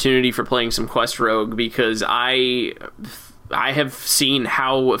good opportunity for playing some Quest Rogue because I have seen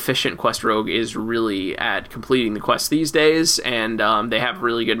how efficient Quest Rogue is really at completing the quest these days, and they have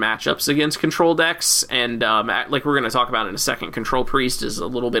really good matchups against control decks, and like we're going to talk about in a second, Control Priest is a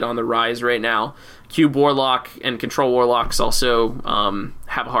little bit on the rise right now. Cube Warlock and Control Warlocks also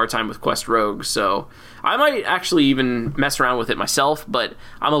have a hard time with Quest Rogue, so I might actually even mess around with it myself, but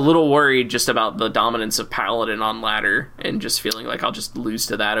I'm a little worried just about the dominance of Paladin on ladder, and just feeling like I'll just lose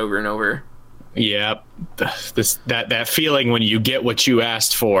to that over and over. Yeah, that feeling when you get what you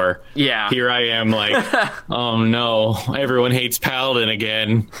asked for. Yeah, here I am, like, oh no, everyone hates Paladin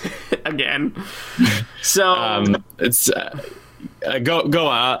again. So it's go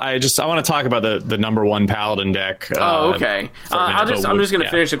out. I want to talk about the number one Paladin deck. Okay. I'm just going to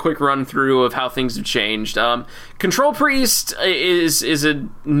finish a quick run through of how things have changed. Control Priest is a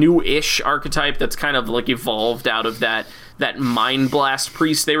new-ish archetype that's kind of like evolved out of that Mind Blast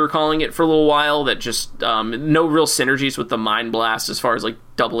Priest they were calling it for a little while, that just no real synergies with the Mind Blast as far as like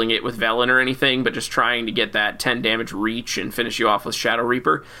doubling it with Velen or anything, but just trying to get that 10 damage reach and finish you off with Shadow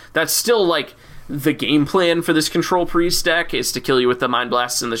Reaper. That's still like the game plan for this Control Priest deck, is to kill you with the Mind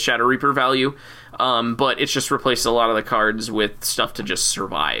Blast and the Shadow Reaper value, but it's just replaced a lot of the cards with stuff to just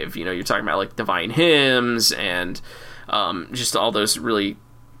survive. You know, you're talking about like Divine Hymns and just all those really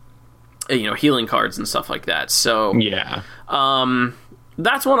healing cards and stuff like that. So yeah,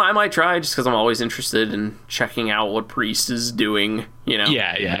 that's one I might try just because I'm always interested in checking out what Priest is doing.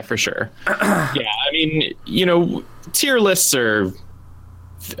 Yeah, for sure. Yeah, I mean, tier lists are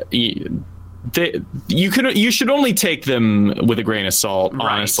you should only take them with a grain of salt,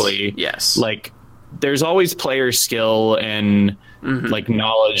 honestly. Right. Yes, like there's always player skill and like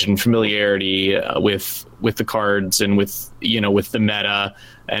knowledge and familiarity with the cards and with the meta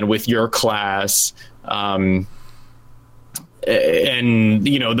and with your class, and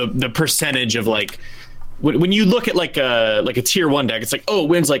the percentage of like when you look at like a tier 1 deck, it's like, oh, it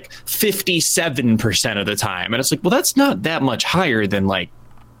wins like 57% of the time, and it's like, well, that's not that much higher than like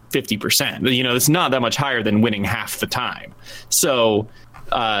 50%. It's not that much higher than winning half the time. So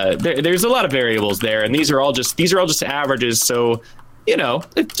there's a lot of variables there, and these are all just averages. So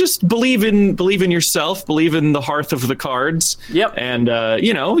just believe in yourself, believe in the hearth of the cards. Yep. And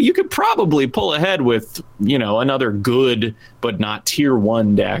you could probably pull ahead with another good but not tier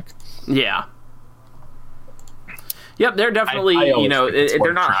 1 deck. Yeah. Yep, they're definitely,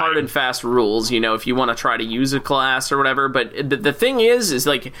 they're not hard and fast rules, if you want to try to use a class or whatever. But the thing is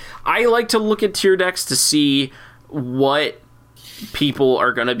like, I like to look at tier decks to see what people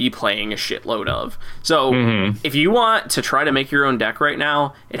are going to be playing a shitload of. So if you want to try to make your own deck right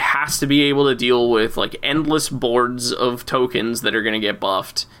now, it has to be able to deal with like endless boards of tokens that are going to get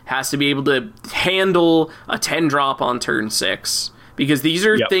buffed. It has to be able to handle a 10 drop on turn 6. Because these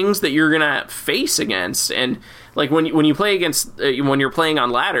are things that you're gonna face against, and like when you play against when you're playing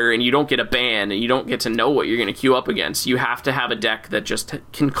on ladder and you don't get a ban and you don't get to know what you're gonna queue up against, you have to have a deck that just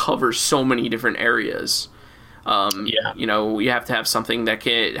can cover so many different areas. You have to have something that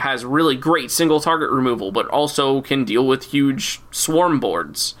has really great single target removal, but also can deal with huge swarm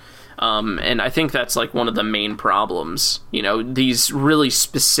boards. And I think that's like one of the main problems. These really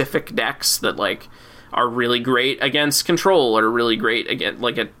specific decks that like are really great against control, or really great against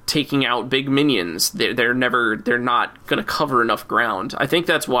like taking out big minions. They're not going to cover enough ground. I think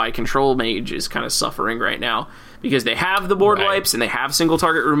that's why Control Mage is kind of suffering right now, because they have the board wipes and they have single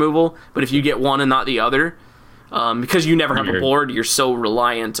target removal, but if you get one and not the other, because you never have a board, you're so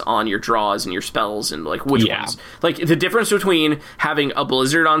reliant on your draws and your spells and like which ones. Like the difference between having a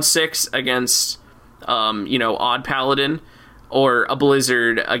Blizzard on 6 against Odd Paladin, or a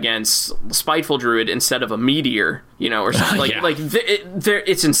Blizzard against Spiteful Druid instead of a Meteor, or something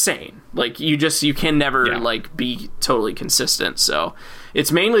it's insane. Like you can never like be totally consistent. So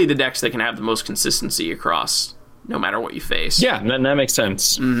it's mainly the decks that can have the most consistency across, no matter what you face. Yeah, that makes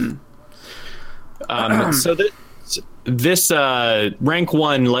sense. Mm-hmm. So this rank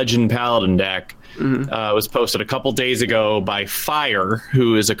 1 Legend Paladin deck was posted a couple days ago by Fire,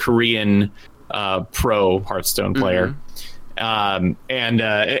 who is a Korean pro Hearthstone player.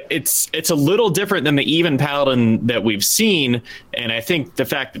 It's a little different than the even Paladin that we've seen, and I think the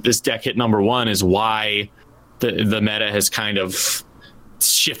fact that this deck hit number 1 is why the meta has kind of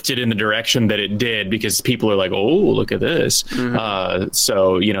shifted in the direction that it did, because people are like, oh, look at this.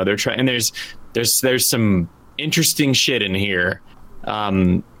 So they're trying, and there's some interesting shit in here.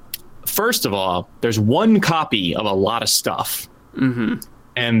 First of all, there's one copy of a lot of stuff,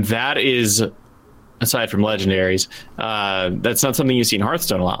 and that is, aside from legendaries, that's not something you see in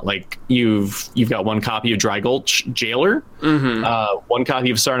Hearthstone a lot. Like you've got one copy of Drygulch Jailer, one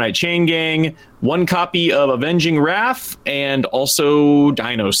copy of Sarnite Chain Gang, one copy of Avenging Wrath, and also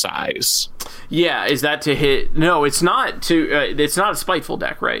Dino Size. Yeah, is that to hit? No, it's not to. It's not a Spiteful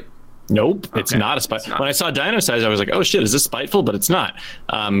deck, right? Nope, it's not a Spiteful. When I saw Dino Size, I was like, oh shit, is this Spiteful? But it's not.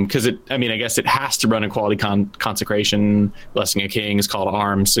 Because I guess it has to run in Quality Consecration, Blessing of Kings, Call to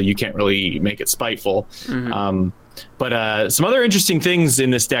Arms, so you can't really make it Spiteful. But some other interesting things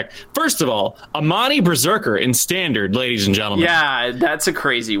in this deck. First of all, Amani Berserker in Standard, ladies and gentlemen. Yeah, that's a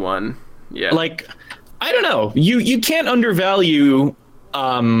crazy one. Yeah. Like, I don't know. You can't undervalue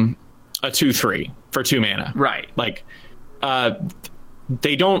a 2/3 for 2 mana. Right. Like,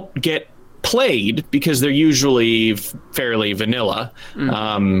 they don't get played because they're usually fairly vanilla.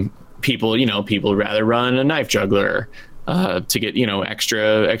 People rather run a Knife Juggler to get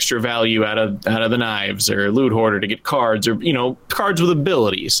extra value out of the knives, or Loot Hoarder to get cards, or cards with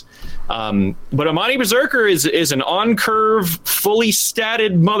abilities. But Amani Berserker is an on curve, fully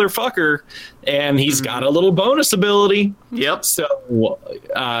statted motherfucker, and he's got a little bonus ability. Yep. So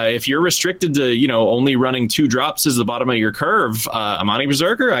if you're restricted to only running 2 drops as the bottom of your curve, Amani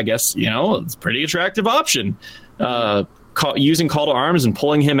Berserker, I guess it's a pretty attractive option. Using Call to Arms and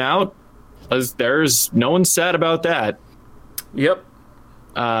pulling him out, there's no one's sad about that. Yep.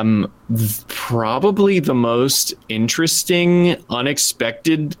 Probably the most interesting,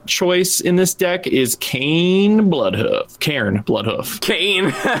 unexpected choice in this deck is Cairn Bloodhoof. Cairn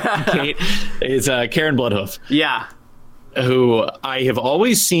is Cairn Bloodhoof. Yeah. Who I have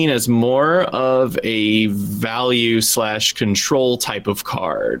always seen as more of a value/control type of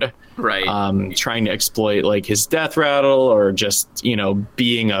card. Right. Trying to exploit like his Death Rattle, or just,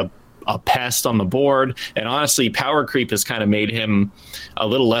 being a pest on the board. And honestly, power creep has kind of made him a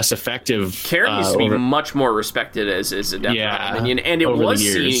little less effective. Cairn used to be much more respected as a Death Rattle minion, and it was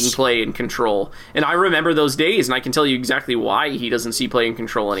seeing play in Control. And I remember those days, and I can tell you exactly why he doesn't see play in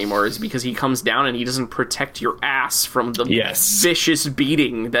Control anymore, is because he comes down and he doesn't protect your ass from the vicious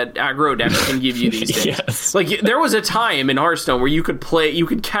beating that aggro decks can give you these days. Like, there was a time in Hearthstone where you could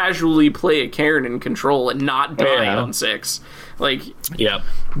casually play a Cairn in Control and not die on 6. Like,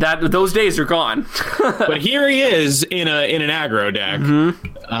 those days are gone. But here he is in an aggro deck.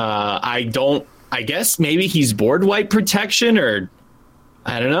 I guess maybe he's board wipe protection, or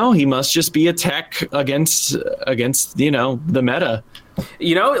I don't know. He must just be a tech against the meta.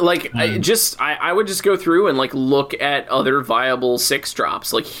 I would just go through and look at other viable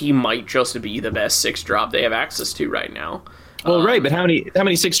 6-drops. Like, he might just be the best 6-drop they have access to right now. Well, right, but how many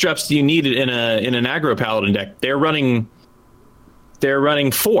 6-drops do you need in an aggro paladin deck? They're running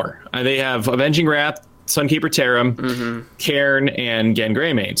 4. They have Avenging Wrath, Sunkeeper Tarim, Cairn, and Gen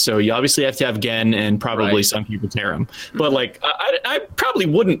Greymane. So you obviously have to have Gen and probably Sunkeeper Tarim. But I probably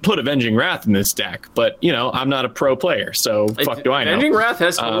wouldn't put Avenging Wrath in this deck. But I'm not a pro player, so fuck do I know. Avenging Wrath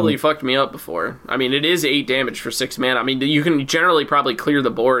has totally fucked me up before. I mean, it is 8 damage for 6 mana. I mean, you can generally probably clear the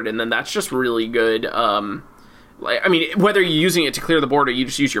board, and then that's just really good. Whether you're using it to clear the board or you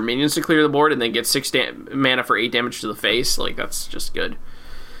just use your minions to clear the board and then get 6 mana for 8 damage to the face, that's just good.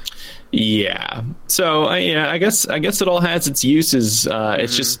 Yeah. So I guess it all has its uses.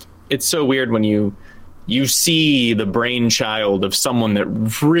 It's so weird when you see the brainchild of someone that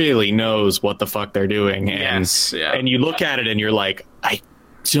really knows what the fuck they're doing, and you look at it and you're like, I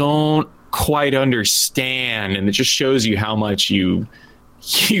don't quite understand, and it just shows you how much you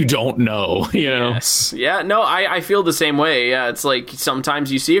don't know, Yes. Yeah, no, I feel the same way. Yeah, it's like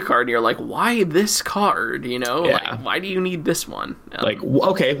sometimes you see a card and you're like, why this card, why do you need this one?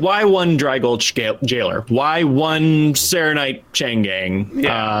 Okay, why one Drygulch Jailer? Why one Saronite Chain Gang?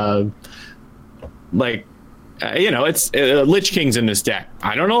 It's Lich King's in this deck.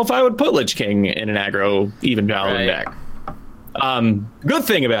 I don't know if I would put Lich King in an aggro even Paladin deck. Good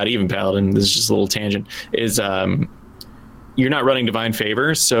thing about even Paladin, this is just a little tangent, is you're not running Divine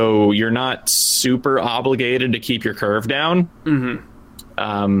Favor, so you're not super obligated to keep your curve down.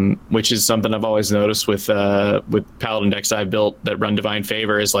 which is something I've always noticed with Paladin decks I've built that run Divine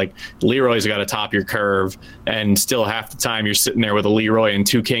Favor is like Leroy's got to top your curve, and still half the time you're sitting there with a Leroy and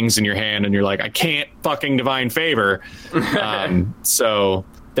 2 kings in your hand, and you're like, I can't fucking Divine Favor. So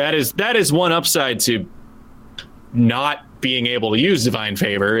that is one upside to not being able to use Divine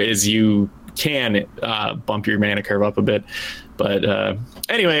Favor, is you can bump your mana curve up a bit. But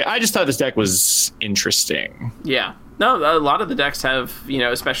anyway, I just thought this deck was interesting. Yeah. No, a lot of the decks have,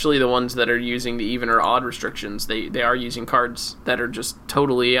 especially the ones that are using the even or odd restrictions, they are using cards that are just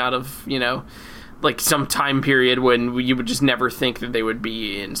totally out of, like some time period when you would just never think that they would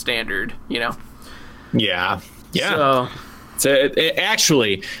be in standard, Yeah. So,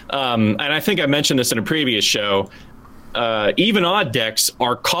 actually, and I think I mentioned this in a previous show, even odd decks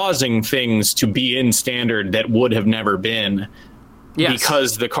are causing things to be in standard that would have never been. Yes.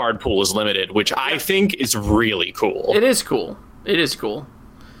 Because the card pool is limited, which I think is really cool. It is cool. It's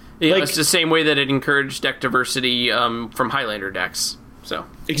the same way that it encouraged deck diversity from Highlander decks. So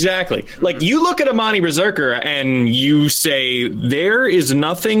exactly. Like, you look at Amani Berserker and you say there is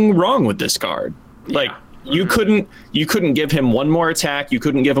nothing wrong with this card. Like, you couldn't give him one more attack, you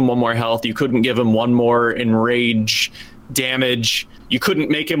couldn't give him one more health, you couldn't give him one more enrage damage, you couldn't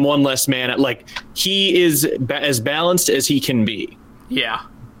make him one less mana. Like, he is as balanced as he can be. Yeah.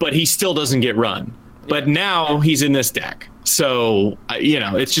 But he still doesn't get run. But now he's in this deck. So,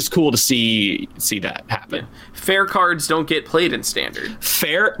 it's just cool to see that happen. Yeah. Fair cards don't get played in standard.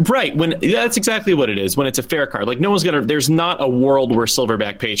 Fair, right? That's exactly what it is. When it's a fair card, like, no one's gonna. There's not a world where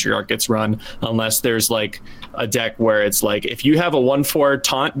Silverback Patriarch gets run unless there's like a deck where it's like, if you have a 1/4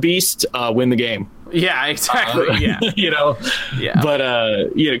 taunt beast, win the game. Yeah, exactly. Yeah. Yeah.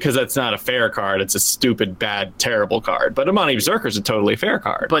 But because that's not a fair card. It's a stupid, bad, terrible card. But Amani Berserker is a totally fair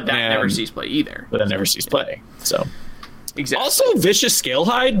card. But that never sees play either. But that never sees play. So. Exactly. Also, Vicious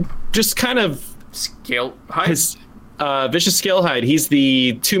Scalehide, just kind of Scalehide. Vicious Scalehide. He's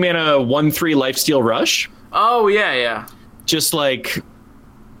the 2 mana 1/3 Lifesteal Rush. Oh yeah. Just like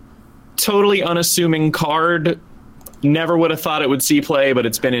totally unassuming card. Never would have thought it would see play, but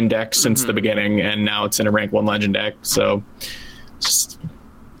it's been in decks since the beginning, and now it's in a rank 1 Legend deck. So,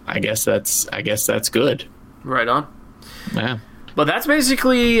 I guess that's good. Right on. Yeah. But that's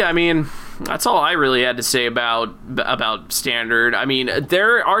basically, that's all I really had to say about standard. I mean,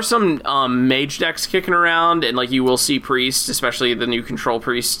 there are some mage decks kicking around, and like you will see priest, especially the new control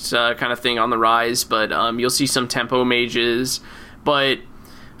priest kind of thing on the rise. But you'll see some tempo mages. But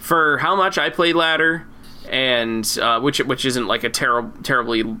for how much I played ladder, and which isn't like a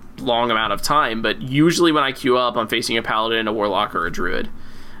terribly long amount of time, but usually when I queue up, I'm facing a paladin, a warlock, or a druid.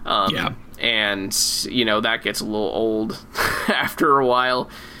 And that gets a little old after a while.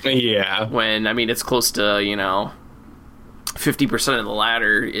 Yeah. When it's close to 50% of the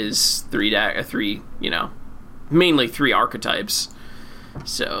ladder is mainly 3 archetypes.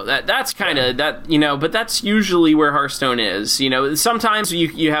 So that's kind of that, but that's usually where Hearthstone is. Sometimes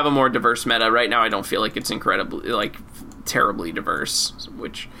you have a more diverse meta. Right now I don't feel like it's incredibly terribly diverse,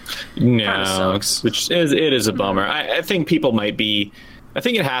 which kind of sucks. It is a bummer. I think people might be. I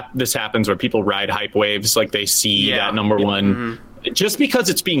think this happens where people ride hype waves, like they see that number one. Mm-hmm. Just because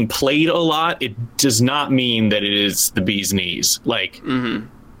it's being played a lot, it does not mean that it is the bee's knees. Like,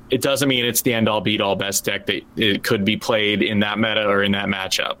 it doesn't mean it's the end-all, beat-all best deck that it could be played in that meta or in that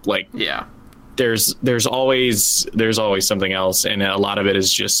matchup. Like, there's always something else, and a lot of it is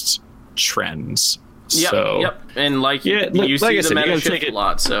just trends. Yep. And you see the meta shift a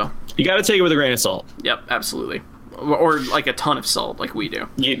lot, so you got to take it with a grain of salt. Yep, absolutely. Or like a ton of salt, like we do.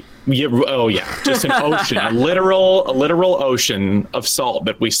 Just an ocean, a literal ocean of salt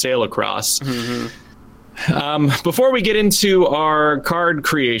that we sail across. Before we get into our card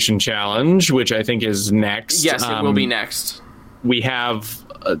creation challenge, which I think is next. Yes, it will be next. We have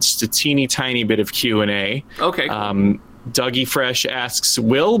just a teeny tiny bit of Q&A. Okay. Cool. Dougie Fresh asks,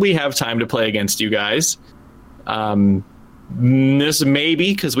 will we have time to play against you guys? This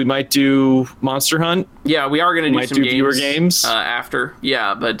maybe, because we might do Monster Hunt. Yeah, we are going to do some viewer games after.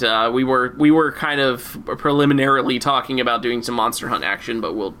 Yeah, but we were kind of preliminarily talking about doing some Monster Hunt action,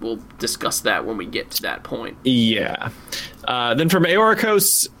 but we'll discuss that when we get to that point. Yeah. Then from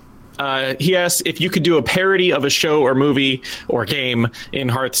Aoricos, he asks, if you could do a parody of a show or movie or game in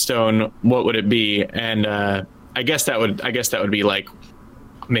Hearthstone, what would it be? And I guess that would be like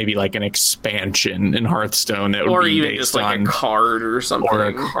maybe like an expansion in Hearthstone that would or be even based just like on a card or something, or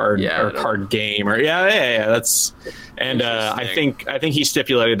a card game, or that's. And I think he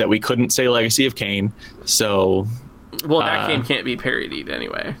stipulated that we couldn't say Legacy of Kain, so that game can't be parodied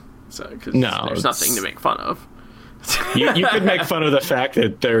anyway. So because there's nothing to make fun of. You could make fun of the fact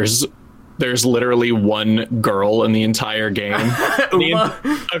that there's literally one girl in the entire game.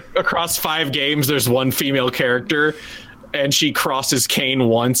 Across 5 games, there's one female character, and she crosses Kane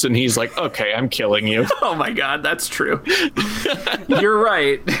once, and he's like, okay, I'm killing you. Oh my god, that's true. You're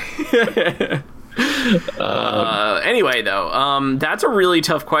right. Anyway, though, that's a really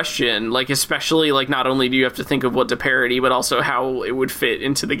tough question. Like, especially, like, not only do you have to think of what to parody, but also how it would fit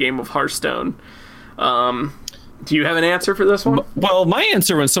into the game of Hearthstone. Do you have an answer for this one? Well, my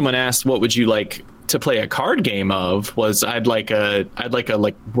answer when someone asked what would you like to play a card game of was I'd like a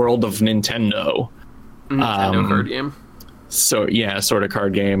World of Nintendo. Nintendo card game. So yeah, sort of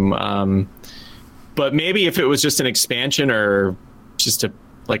card game. But maybe if it was just an expansion or just a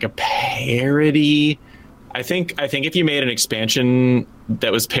parody, I think if you made an expansion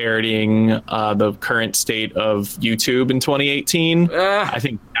that was parodying the current state of YouTube in 2018, I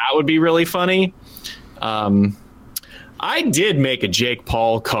think that would be really funny. I did make a Jake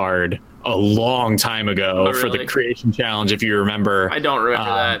Paul card a long time ago for the Creation Challenge, if you remember. I don't remember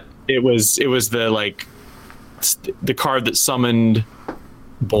that. It was the card that summoned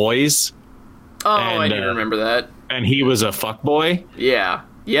boys. Oh, I do remember that. And he was a fuckboy. Yeah.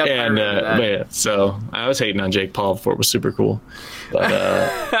 Yep. And yeah, so I was hating on Jake Paul before it was super cool. But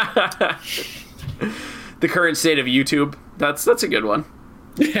the current state of YouTube. That's a good one.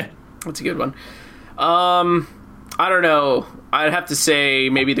 Yeah. That's a good one. I don't know. I'd have to say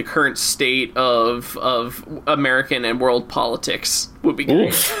maybe the current state of American and world politics would be great.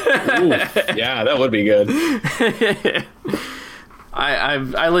 Oof. Yeah, that would be good.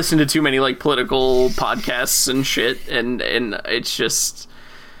 I listen to too many like political podcasts and shit, and it's just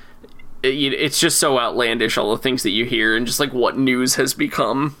so outlandish, all the things that you hear and just like what news has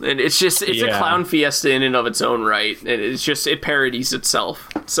become, and it's a clown fiesta in and of its own right, and it parodies itself.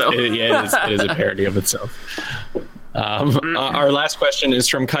 So it is a parody of itself. Our last question is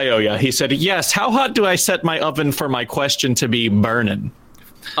from Kayoya. He said, yes, how hot do I set my oven for my question to be burning?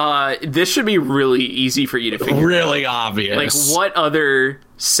 This should be really easy for you to figure really out. Obvious. Like, what other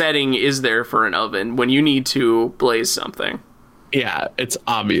setting is there for an oven when you need to blaze something? Yeah, it's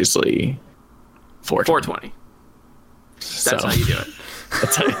obviously 420. That's how you do it.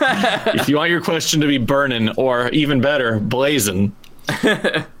 If you want your question to be burning, or even better, blazing,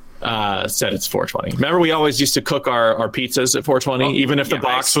 said it's 420. Remember, we always used to cook our pizzas at 420, even if the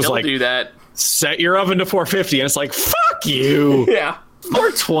box was like, do that. Set your oven to 450, and it's like, fuck you. Yeah.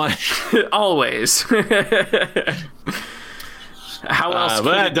 420. Always. How else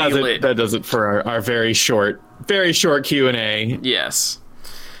could it be lit? That does it for our very short Q&A. Yes.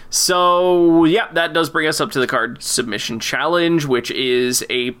 So, yeah, that does bring us up to the card submission challenge, which is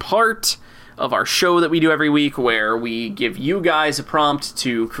a part of our show that we do every week where we give you guys a prompt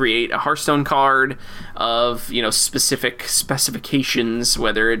to create a Hearthstone card of, specific specifications,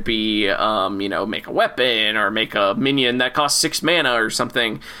 whether it be, make a weapon or make a minion that costs 6 mana or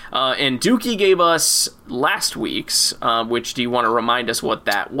something. And Dookie gave us last week's, which do you want to remind us what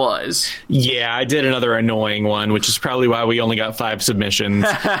that was? Yeah, I did another annoying one, which is probably why we only got 5 submissions.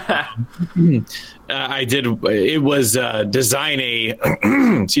 I did. It was design a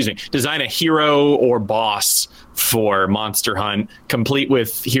hero or boss for Monster Hunt, complete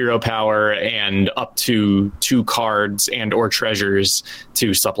with hero power and up to 2 cards and or treasures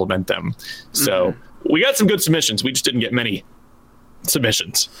to supplement them. So we got some good submissions. We just didn't get many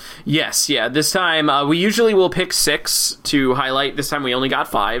submissions. Yes, yeah. This time we usually will pick 6 to highlight. This time we only got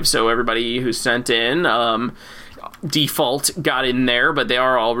 5, so everybody who sent in default got in there, but they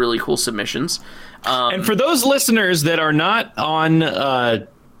are all really cool submissions. And for those listeners that are not on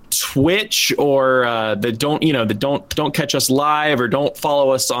Twitch or that don't catch us live or don't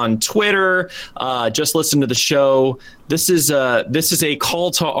follow us on Twitter, just listen to the show. This is a call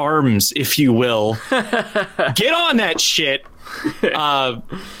to arms, if you will. Get on that shit.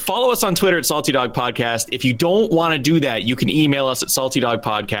 Follow us on Twitter at Salty Dog Podcast. If you don't want to do that, you can email us at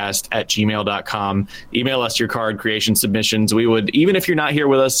saltydogpodcast@gmail.com. Email us your card creation submissions. We would, even if you're not here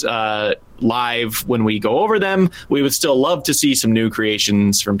with us live when we go over them, we would still love to see some new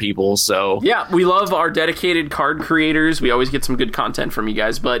creations from people. So yeah, we love our dedicated card creators. We always get some good content from you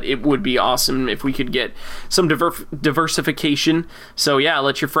guys, but it would be awesome if we could get some diversification. So yeah,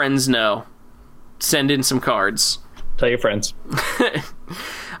 let your friends know. Send in some cards. Tell your friends.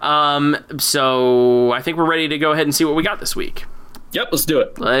 So I think we're ready to go ahead and see what we got this week. Yep, let's do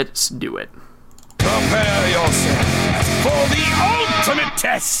it. Let's do it. Prepare yourself for the ultimate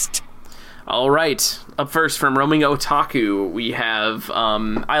test. All right. Up first from Roaming Otaku, we have,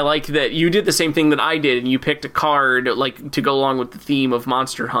 I like that you did the same thing that I did, and you picked a card, like, to go along with the theme of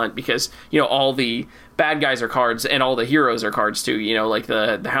Monster Hunt, because, all the bad guys are cards, and all the heroes are cards, too. Like,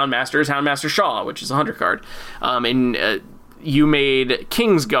 the Houndmaster is Houndmaster Shaw, which is a hunter card. And you made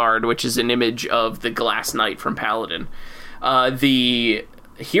Kingsguard, which is an image of the Glass Knight from Paladin. The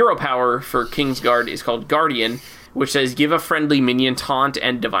hero power for Kingsguard is called Guardian, which says give a friendly minion taunt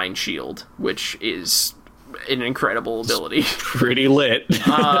and divine shield, which is an incredible ability. Pretty lit.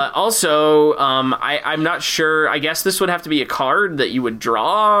 Also, I'm not sure. I guess this would have to be a card that you would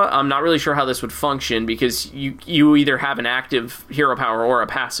draw. I'm not really sure how this would function, because you either have an active hero power or a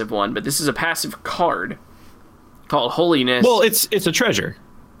passive one, but this is a passive card called Holiness. Well, it's a treasure.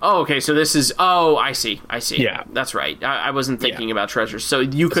 Oh, okay, so this is... Oh, I see. Yeah. That's right. I wasn't thinking about treasures. So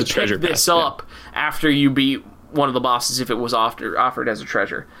you could pick this pass, up after you beat one of the bosses if it was offered as a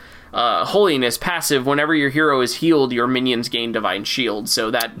treasure. Holiness, passive, whenever your hero is healed, your minions gain divine shield,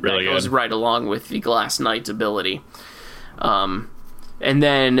 so that goes right along with the Glass Knight's ability. And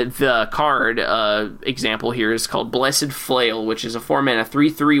then the card example here is called Blessed Flail, which is a 4-mana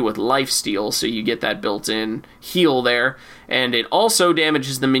 3/3 with lifesteal, so you get that built-in heal there, and it also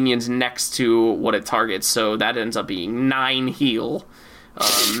damages the minions next to what it targets, so that ends up being 9 heal,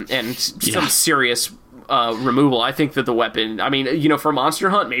 and some serious removal. I think that the weapon, for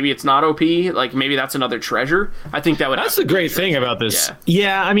Monster Hunt, maybe it's not OP, like maybe that's another treasure. I think that would. That's the great thing about this.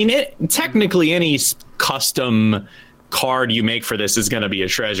 Yeah, technically any custom card you make for this is going to be a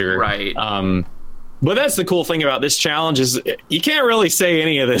treasure, right? But that's the cool thing about this challenge is you can't really say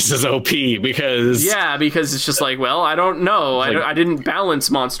any of this is OP because it's just like, well, I don't know. I didn't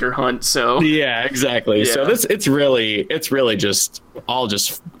balance Monster Hunt, so yeah, exactly. Yeah. So it's really just all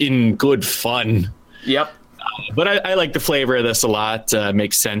just in good fun. Yep. But I like the flavor of this a lot.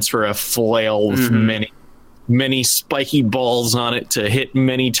 Makes sense for a flail with many spiky balls on it to hit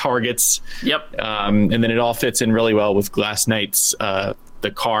many targets. Yep. And then it all fits in really well with Glass Knight's the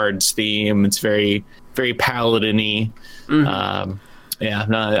cards theme. It's very, very paladin-y. I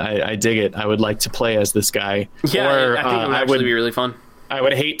dig it. I would like to play as this guy. Yeah, I think it would actually be really fun. I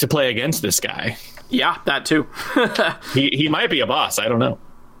would hate to play against this guy. Yeah, that too. he might be a boss. I don't know.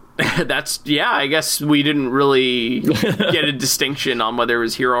 I guess we didn't really get a distinction on whether it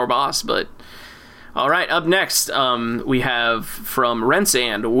was hero or boss, but all right, up next we have from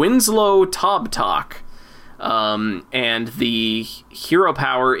Rensand, Winslow Tobtalk, and the hero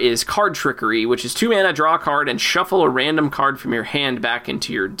power is Card Trickery, which is 2 mana, draw a card, and shuffle a random card from your hand back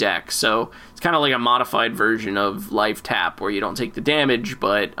into your deck. So it's kind of like a modified version of Life Tap, where you don't take the damage,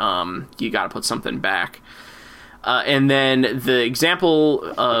 but you got to put something back. And then the example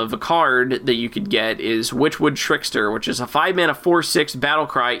of a card that you could get is Witchwood Trickster, which is a 5-mana 4/6 battle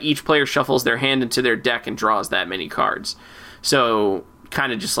cry. Each player shuffles their hand into their deck and draws that many cards. So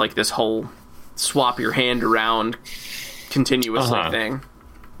kind of just like this whole swap your hand around continuously thing.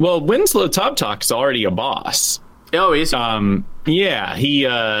 Well, Winslow Tobtalk is already a boss. Oh, is he? Yeah,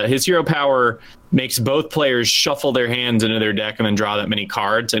 his hero power makes both players shuffle their hands into their deck and then draw that many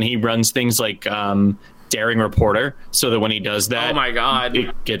cards, and he runs things like Daring Reporter, so that when he does that, oh my god,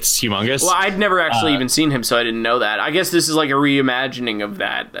 it gets humongous. Well, I'd never actually even seen him, so I didn't know that. I guess this is like a reimagining of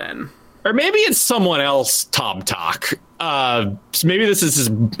that then. Or maybe it's someone else, Tobtalk. So maybe this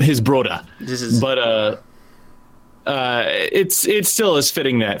is his brother. It still is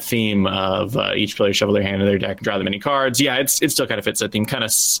fitting that theme of each player shovel their hand in their deck and draw that many cards. Yeah, it still kind of fits that theme.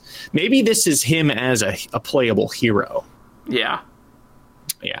 Maybe this is him as a playable hero. Yeah.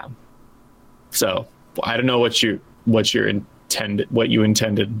 So I don't know what you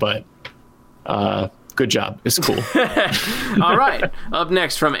intended, but good job. It's cool. All right. Up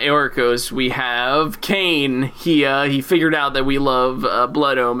next from Aorcos, we have Kane. He figured out that we love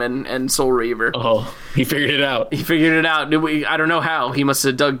Blood Omen and Soul Reaver. Oh, he figured it out. I don't know how. He must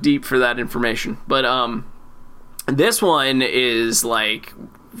have dug deep for that information. But this one is like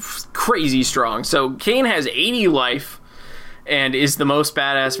crazy strong. So Kane has 80 life and is the most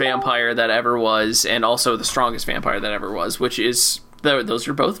badass vampire that ever was, and also the strongest vampire that ever was, which is... Those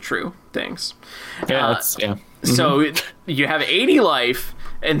are both true things. Yeah, So you have 80 life,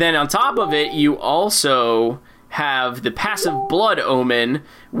 and then on top of it, you also have the passive Blood Omen,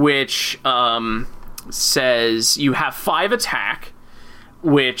 which says you have 5 attack,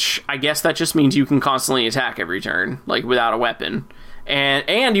 which I guess that just means you can constantly attack every turn, like without a weapon.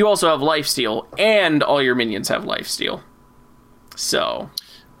 And you also have lifesteal, and all your minions have lifesteal. So...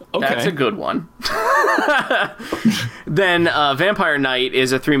 Okay. That's a good one. Then Vampire Knight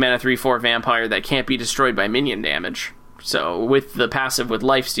is a 3-mana 3/4 vampire that can't be destroyed by minion damage. So with the passive with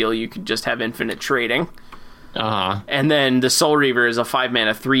lifesteal, you could just have infinite trading. Uh-huh. And then the Soul Reaver is a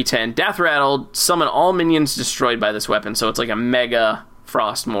 5-mana 3/10 Death Rattle. Summon all minions destroyed by this weapon. So it's like a mega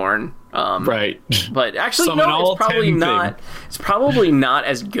Frostmourne. Right. But actually, Summon no, all it's probably 10 not. It's probably not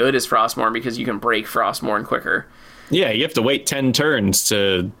as good as Frostmourne because you can break Frostmourne quicker. Yeah, you have to wait 10 turns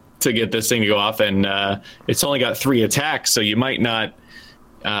to get this thing to go off, and it's only got 3 attacks, so you might not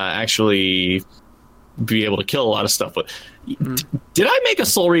actually be able to kill a lot of stuff with. Did I make a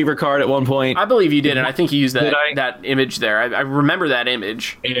Soul Reaver card at one point? I believe you did, and I think you used Did I? that image there. I remember that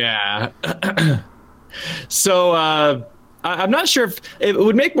image. Yeah. So I'm not sure if it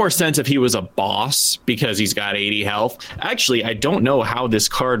would make more sense if he was a boss because he's got 80 health. Actually, I don't know how this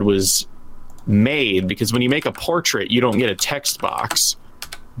card was made because when you make a portrait, you don't get a text box.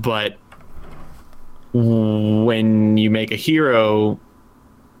 But when you make a hero,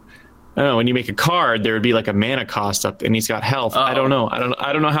 I don't know, when you make a card, there would be like a mana cost up, and he's got health. Uh-oh. I don't know.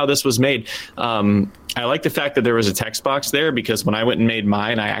 I don't know how this was made. I like the fact that there was a text box there because when I went and made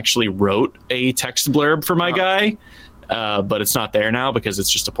mine, I actually wrote a text blurb for my guy. But it's not there now because it's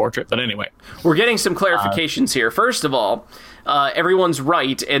just a portrait. But anyway, we're getting some clarifications here. First of all, everyone's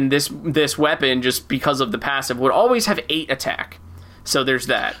right, and this weapon, just because of the passive, would always have 8 attack. So there's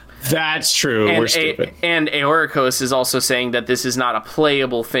that. that's true. And We're stupid. And Aorikos is also saying that this is not a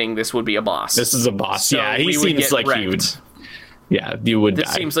playable thing. This would be a boss. This is a boss. So yeah, he we would seems get like he would. wrecked. Yeah, you would This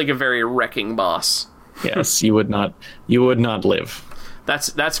die. seems like a very wrecking boss. Yes, you would not. You would not live.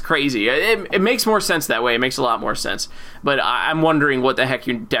 That's crazy. It makes more sense that way. It makes a lot more sense. But I'm wondering what the heck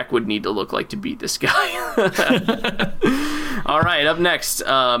your deck would need to look like to beat this guy. All right, up next,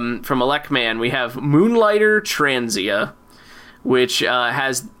 from Elecman, we have Moonlighter Transia, which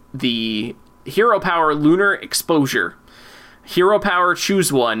has the hero power Lunar Exposure. Hero power,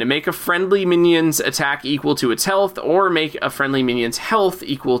 choose one to make a friendly minion's attack equal to its health, or make a friendly minion's health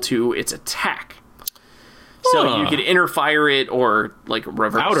equal to its attack. So you could inner fire it or like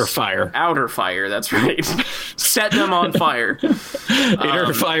reverse. Outer fire. Outer fire, that's right. Set them on fire.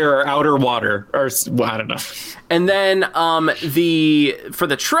 Inner fire or outer water, or well, I don't know. And then for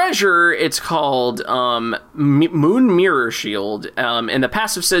the treasure, it's called Moon Mirror Shield, and the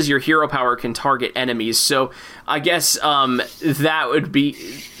passive says your hero power can target enemies. So I guess that would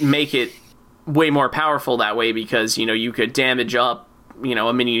make it way more powerful that way because you could damage up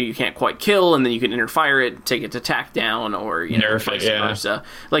a minion you can't quite kill, and then you can inner fire it, take its attack down, or Nerf it, vice yeah. versa.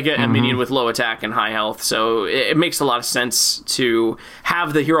 Like a minion with low attack and high health. So it makes a lot of sense to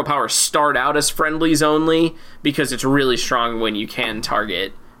have the hero power start out as friendlies only, because it's really strong when you can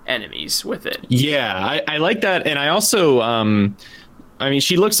target enemies with it. Yeah, I like that, and I also. I mean,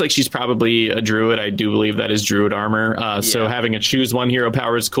 she looks like she's probably a druid. I do believe that is druid armor. So having a choose one hero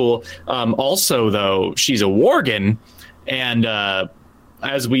power is cool. Also, though, she's a worgen, and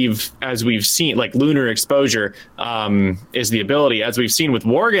as we've seen, like Lunar Exposure is the ability. As we've seen with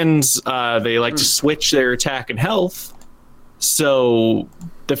worgens, they like to switch their attack and health. So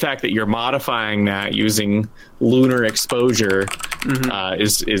the fact that you're modifying that using Lunar Exposure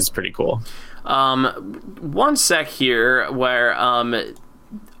is pretty cool. One sec here where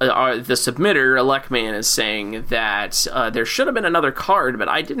the submitter, Elecman, is saying that there should have been another card, but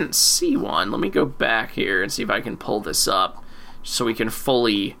I didn't see one. Let me go back here and see if I can pull this up so we can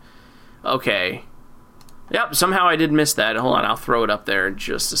fully... Okay. Yep, somehow I did miss that. Hold on, I'll throw it up there in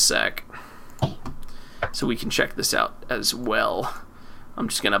just a sec so we can check this out as well. I'm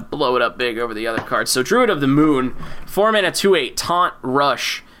just going to blow it up big over the other cards. So Druid of the Moon, 4-mana 2/8, Taunt,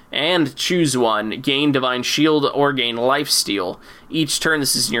 Rush, and choose one. Gain Divine Shield or gain Lifesteal. Each turn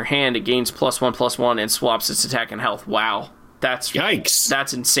this is in your hand, it gains +1/+1 and swaps its attack and health. Wow. That's Yikes.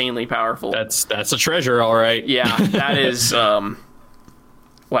 That's insanely powerful. That's a treasure, all right. Yeah, that is... wow,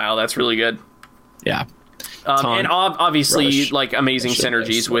 that's really good. Yeah. And obviously, Rush. like, amazing Shit,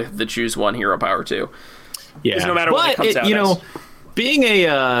 synergies that's- with the choose one hero power, too. Yeah. no matter what it comes out as. Being a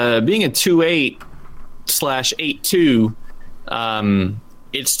 2/8/8/2,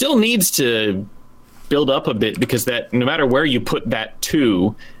 it still needs to build up a bit because that no matter where you put that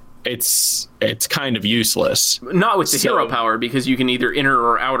 2, it's kind of useless. Not with the hero power, because you can either inner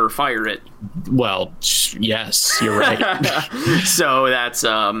or outer fire it. Well, yes, you're right. So that's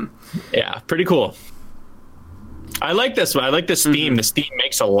Yeah, pretty cool. I like this one. I like this theme. This theme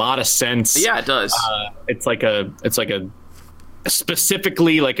makes a lot of sense. yeah, it does. It's like a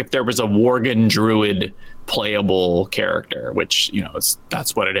specifically like if there was a worgen druid playable character, which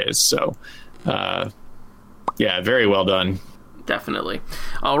that's what it is. So yeah, very well done. Definitely.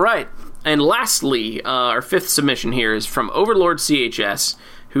 All right. And lastly, our fifth submission here is from Overlord CHS,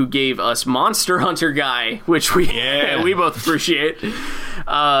 who gave us Monster Hunter Guy, which we we both appreciate.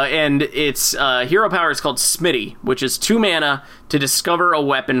 And its hero power is called Smitty, which is 2 mana to discover a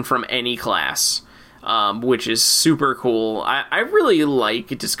weapon from any class. Which is super cool. I really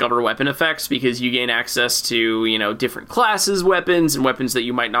like discover weapon effects because you gain access to, you know, different classes, weapons, and weapons that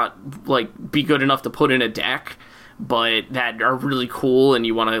you might not like be good enough to put in a deck, but that are really cool and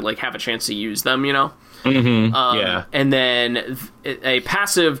you want to like have a chance to use them, you know? Yeah. And then a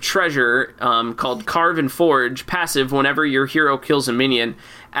passive treasure called Carve and Forge. Passive, whenever your hero kills a minion,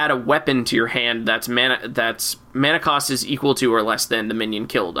 add a weapon to your hand that's mana cost is equal to or less than the minion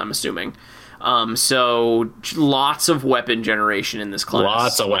killed, I'm assuming. So lots of weapon generation in this class.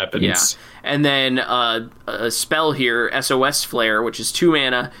 Lots of weapons. Yeah. And then a spell here, SOS Flare, which is 2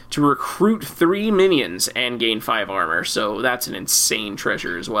 mana to recruit 3 minions and gain 5 armor. So that's an insane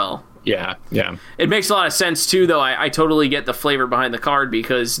treasure as well. Yeah, yeah. It makes a lot of sense too, though. I totally get the flavor behind the card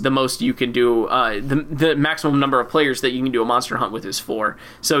because the most you can do, the maximum number of players that you can do a monster hunt with is 4.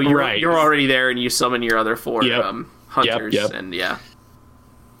 So you're already there, and you summon your other 4 hunters, and yeah.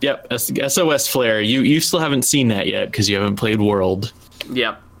 Yep, SOS Flare. You still haven't seen that yet because you haven't played World.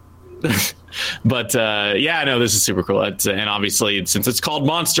 Yep. But yeah, no, this is super cool. And obviously, since it's called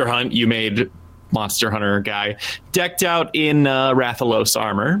Monster Hunt, you made Monster Hunter Guy decked out in Rathalos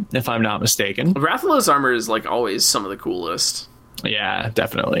armor, if I'm not mistaken. Rathalos armor is like always some of the coolest. Yeah,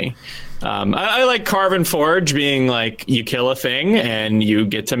 definitely. I like Carve and Forge being like you kill a thing and you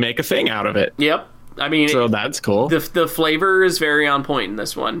get to make a thing out of it. Yep. I mean, so that's cool. The flavor is very on point in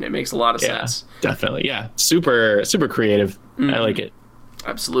this one. It makes a lot of sense. Definitely. Yeah. Super creative. I like it.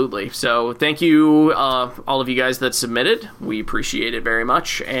 Absolutely. So thank you, all of you guys that submitted. We appreciate it very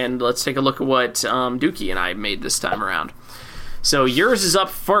much. And let's take a look at what Dookie and I made this time around. So yours is up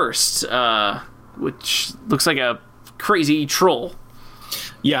first, which looks like a crazy troll.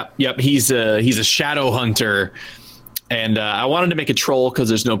 Yep. He's a shadow hunter. And I wanted to make a troll because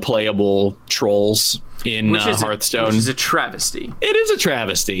there's no playable trolls in Hearthstone. Which is a travesty. It is a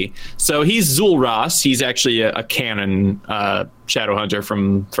travesty. So he's Zul'Ras. He's actually a canon shadow hunter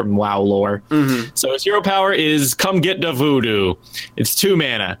from WoW lore. Mm-hmm. So his hero power is Come Get the Voodoo. It's 2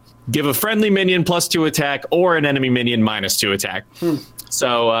 mana. Give a friendly minion +2 attack or an enemy minion -2 attack.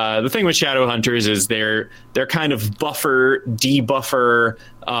 So the thing with shadow hunters is they're kind of buffer, debuffer,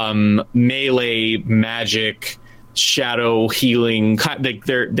 melee magic, shadow healing.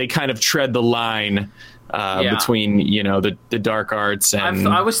 They kind of tread the line between the dark arts and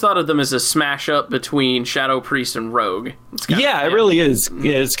I always thought of them as a smash up between Shadow Priest and Rogue. It really is.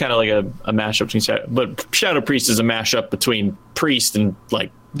 Yeah, it's kind of like a mashup between but Shadow Priest is a mashup between Priest and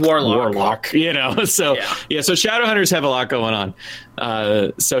like Warlock. So so Shadow Hunters have a lot going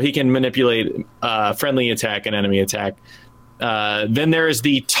on. So he can manipulate friendly attack and enemy attack. Then there is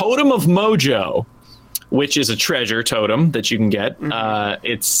the Totem of Mojo, which is a treasure totem that you can get.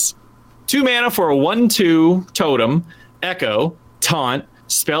 It's 2 mana for a 1/2 totem, Echo, Taunt,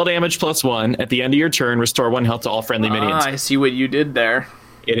 spell damage +1. At the end of your turn, restore 1 health to all friendly minions. I see what you did there.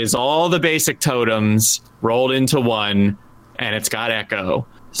 It is all the basic totems rolled into one, and it's got Echo.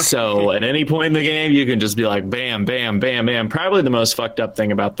 So at any point in the game, you can just be like, bam, bam, bam, bam. Probably the most fucked up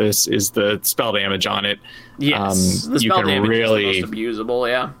thing about this is the spell damage on it. Yes, the spell damage is the most abusable,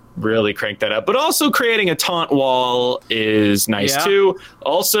 yeah. Really crank that up. But also creating a taunt wall is nice too.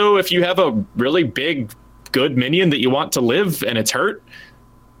 Also, if you have a really big, good minion that you want to live and it's hurt,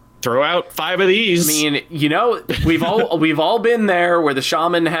 throw out 5 of these. I mean, we've all been there where the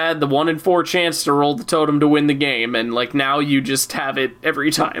shaman had the 1 in 4 chance to roll the totem to win the game, and like now you just have it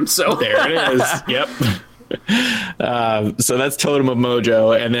every time. So there it is. Yep. So that's Totem of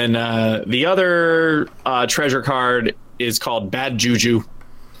Mojo, and then the other treasure card is called Bad Juju.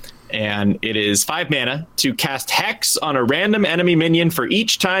 And it is 5 mana to cast Hex on a random enemy minion for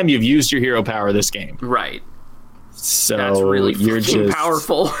each time you've used your hero power this game. Right. So that's really just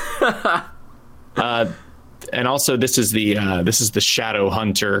powerful. And also, this is the Shadow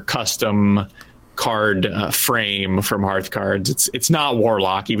Hunter custom card frame from Hearth Cards. It's not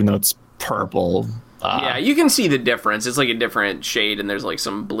Warlock, even though it's purple. You can see the difference. It's like a different shade, and there's like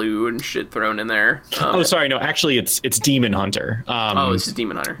some blue and shit thrown in there. Sorry, no, actually, it's Demon Hunter. It's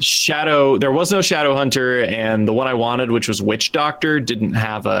Demon Hunter. There was no Shadow Hunter, and the one I wanted, which was Witch Doctor, didn't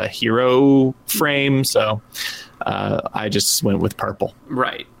have a hero frame, so I just went with purple.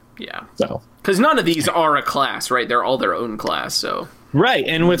 Right. Yeah. So because none of these are a class, right? They're all their own class. So right,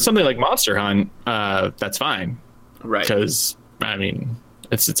 and with something like Monster Hunt, that's fine. Right. Because I mean,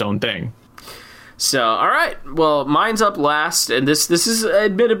 it's its own thing. So, all right. Well, mine's up last, and this is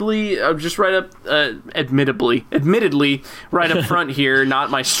admittedly just admittedly right up front here.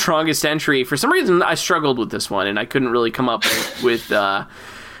 Not my strongest entry. For some reason, I struggled with this one, and I couldn't really come up with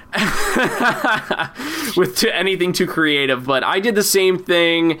anything too creative. But I did the same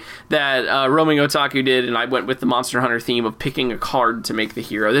thing that Roaming Otaku did, and I went with the Monster Hunter theme of picking a card to make the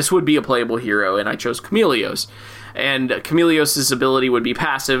hero. This would be a playable hero, and I chose Chameleos. And Chameleos' ability would be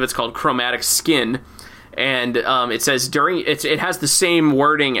passive. It's called Chromatic Skin. And it says it has the same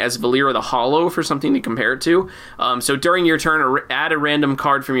wording as Valeera the Hollow for something to compare it to. So during your turn, add a random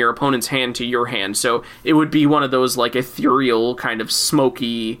card from your opponent's hand to your hand. So it would be one of those like ethereal kind of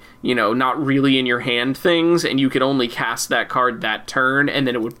smoky, not really in your hand things. And you could only cast that card that turn, and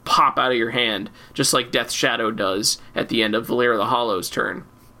then it would pop out of your hand, just like Death Shadow does at the end of Valeera the Hollow's turn.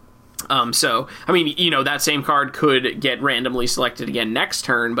 So, I mean, that same card could get randomly selected again next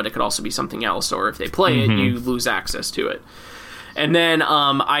turn, but it could also be something else, or if they play it, you lose access to it. And then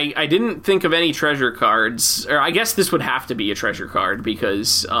I didn't think of any treasure cards, or I guess this would have to be a treasure card,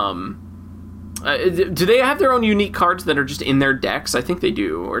 because do they have their own unique cards that are just in their decks? I think they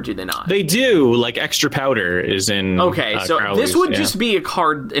do, or do they not? They do, like Extra Powder is in... Okay, so Crowley's, this would just be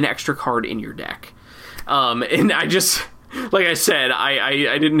an extra card in your deck. And I just... Like I said,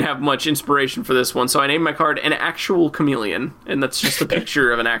 I didn't have much inspiration for this one, so I named my card an actual chameleon, and that's just a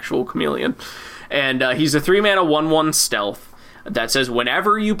picture of an actual chameleon. And he's a 3-mana 1/1 stealth that says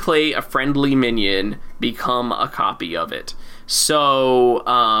whenever you play a friendly minion, become a copy of it. So,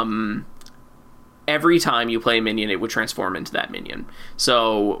 every time you play a minion, it would transform into that minion.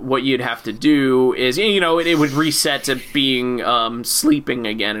 So what you'd have to do is, it would reset to being sleeping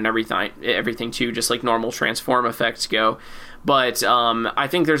again and everything too, just like normal transform effects go. But I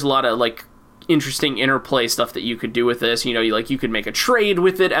think there's a lot of like interesting interplay stuff that you could do with this. You could make a trade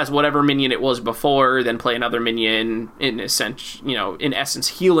with it as whatever minion it was before, then play another minion in essence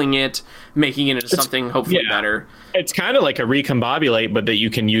healing it, making it into something hopefully better. It's kind of like a recombobulate, but that you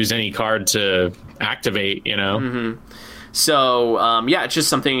can use any card to activate, So, it's just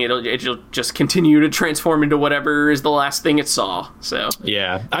something, it'll just continue to transform into whatever is the last thing it saw, so.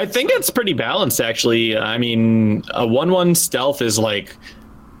 Yeah, I think it's pretty balanced, actually. I mean, a 1/1 stealth is, like,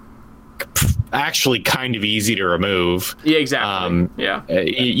 actually kind of easy to remove. Yeah, exactly.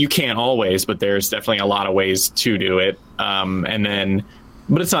 You can't always, but there's definitely a lot of ways to do it.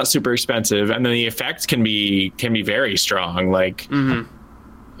 But it's not super expensive, and then the effects can be very strong. Like,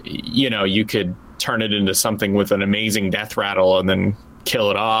 you could turn it into something with an amazing death rattle and then kill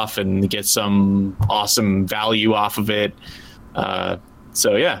it off and get some awesome value off of it. I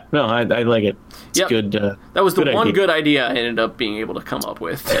like it. It's good. That was the one good idea I ended up being able to come up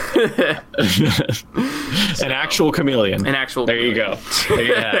with. An actual chameleon. There you go. There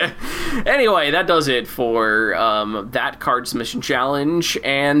you have it. Anyway, that does it for that card submission challenge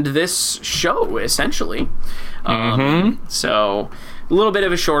and this show, essentially. So a little bit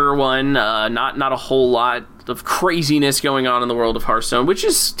of a shorter one, not a whole lot of craziness going on in the world of Hearthstone, which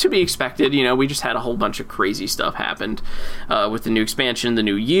is to be expected. We just had a whole bunch of crazy stuff happened with the new expansion, the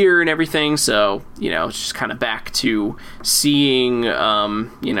new year, and everything. So it's just kind of back to seeing,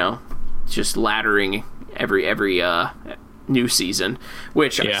 just laddering every new season,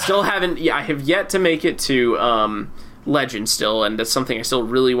 which I still haven't. I have yet to make it to Legend still, and that's something I still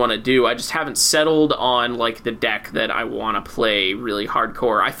really want to do. I just haven't settled on like the deck that I want to play really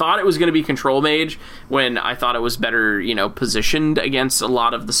hardcore. I thought it was going to be Control Mage when I thought it was better, positioned against a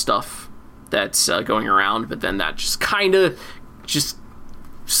lot of the stuff that's going around, but then that just kind of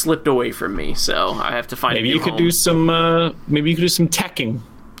slipped away from me. So I have to find maybe you could do some teching.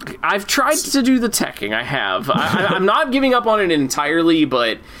 I've tried to do the teching. I have. I'm not giving up on it entirely,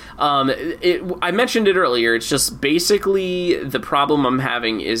 but I mentioned it earlier. It's just basically the problem I'm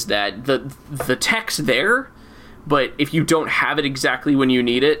having is that the tech's there, but if you don't have it exactly when you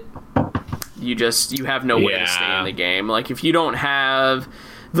need it, you have no way to stay in the game. Like if you don't have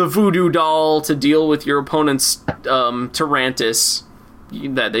the voodoo doll to deal with your opponent's Tyrantus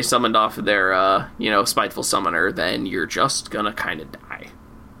that they summoned off of their spiteful summoner, then you're just gonna kind of die.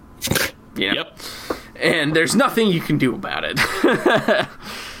 Yep. And there's nothing you can do about it.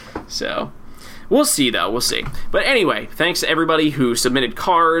 So we'll see, though. We'll see. But anyway, thanks to everybody who submitted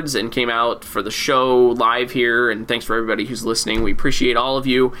cards and came out for the show live here, and thanks for everybody who's listening. We appreciate all of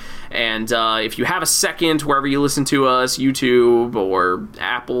you. And if you have a second, wherever you listen to us, YouTube or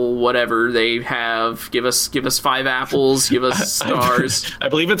Apple, whatever they have, give us 5 apples, give us stars. I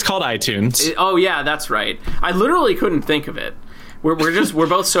believe it's called iTunes. Oh yeah, that's right. I literally couldn't think of it. We're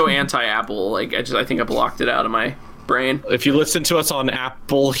both so anti-Apple. Like I think I blocked it out of my brain. If you listen to us on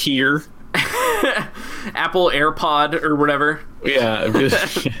Apple here, Apple AirPod or whatever. Yeah.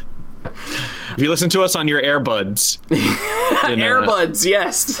 If you listen to us on your earbuds. Airbuds,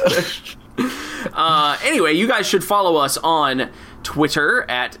 yes. Anyway, you guys should follow us on Twitter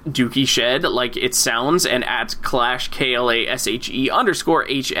at Dookie Shed, like it sounds, and at Clash KLASHE_HS,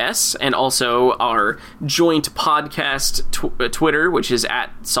 and also our joint podcast Twitter, which is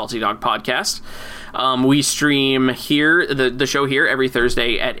at Salty Dog Podcast. We stream here, the show here, every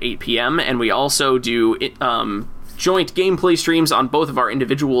Thursday at 8 p.m., and we also do joint gameplay streams on both of our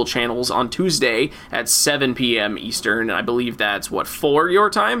individual channels on Tuesday at 7 p.m. Eastern, and I believe that's, 4 your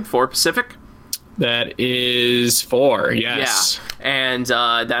time? 4 Pacific? That is 4, yes. Yeah, and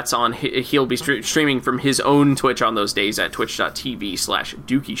that's on. He'll be streaming from his own Twitch on those days at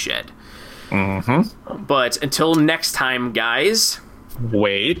twitch.tv/DookieShed. Mm-hmm. But until next time, guys.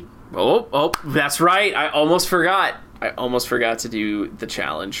 Wait. Oh, that's right. I almost forgot to do the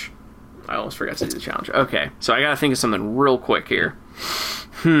challenge. Okay, so I gotta think of something real quick here.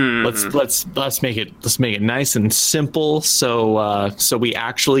 Let's make it nice and simple, so we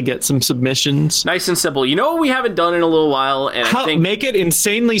actually get some submissions. Nice and simple. You know what we haven't done in a little while, and I think make it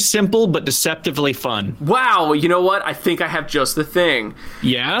insanely simple but deceptively fun. Wow, you know what? I think I have just the thing.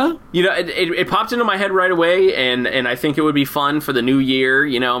 Yeah? You know, it popped into my head right away, and I think it would be fun for the new year.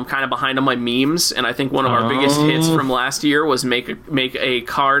 You know, I'm kind of behind on my memes, and I think one of our biggest hits from last year was make a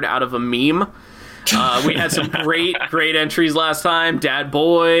card out of a meme. We had some great entries last time. Dad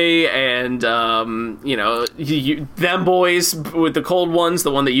Boy and them boys with the cold ones,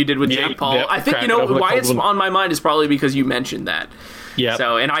 the one that you did with Jake Paul. Yep, I think why it's on my mind is probably because you mentioned that. Yeah.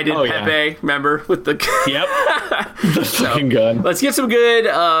 So, and I did Pepe, remember, with the Yep. The fucking gun. Let's get some good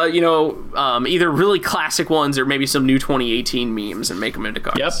either really classic ones or maybe some new 2018 memes and make them into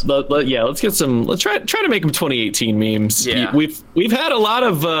cards. Yep. Let's get some. Let's try to make them 2018 memes. Yeah. We've had a lot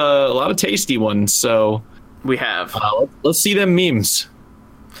of tasty ones, so we have. Let's see them memes.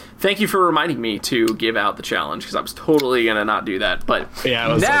 Thank you for reminding me to give out the challenge, because I was totally gonna not do that. But yeah,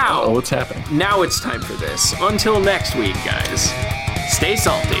 I was now, what's happening? Now it's time for this. Until next week, guys. Stay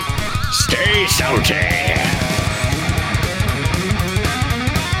salty. Stay salty.